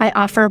 I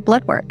offer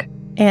blood work.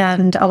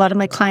 And a lot of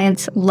my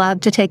clients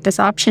love to take this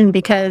option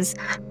because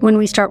when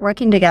we start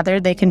working together,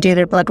 they can do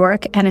their blood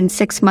work. And in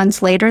 6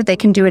 months later, they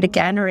can do it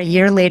again, or a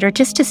year later,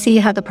 just to see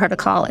how the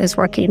protocol is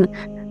working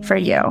for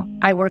you.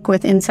 I work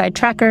with Inside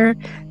Tracker.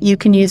 You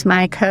can use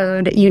my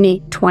code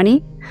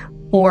UNI20.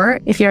 Or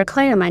if you're a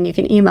client of mine, you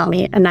can email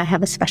me and I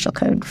have a special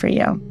code for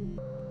you.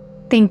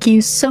 Thank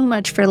you so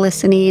much for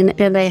listening,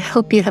 and I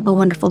hope you have a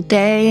wonderful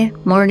day,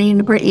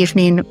 morning, or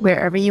evening,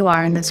 wherever you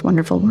are in this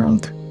wonderful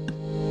world.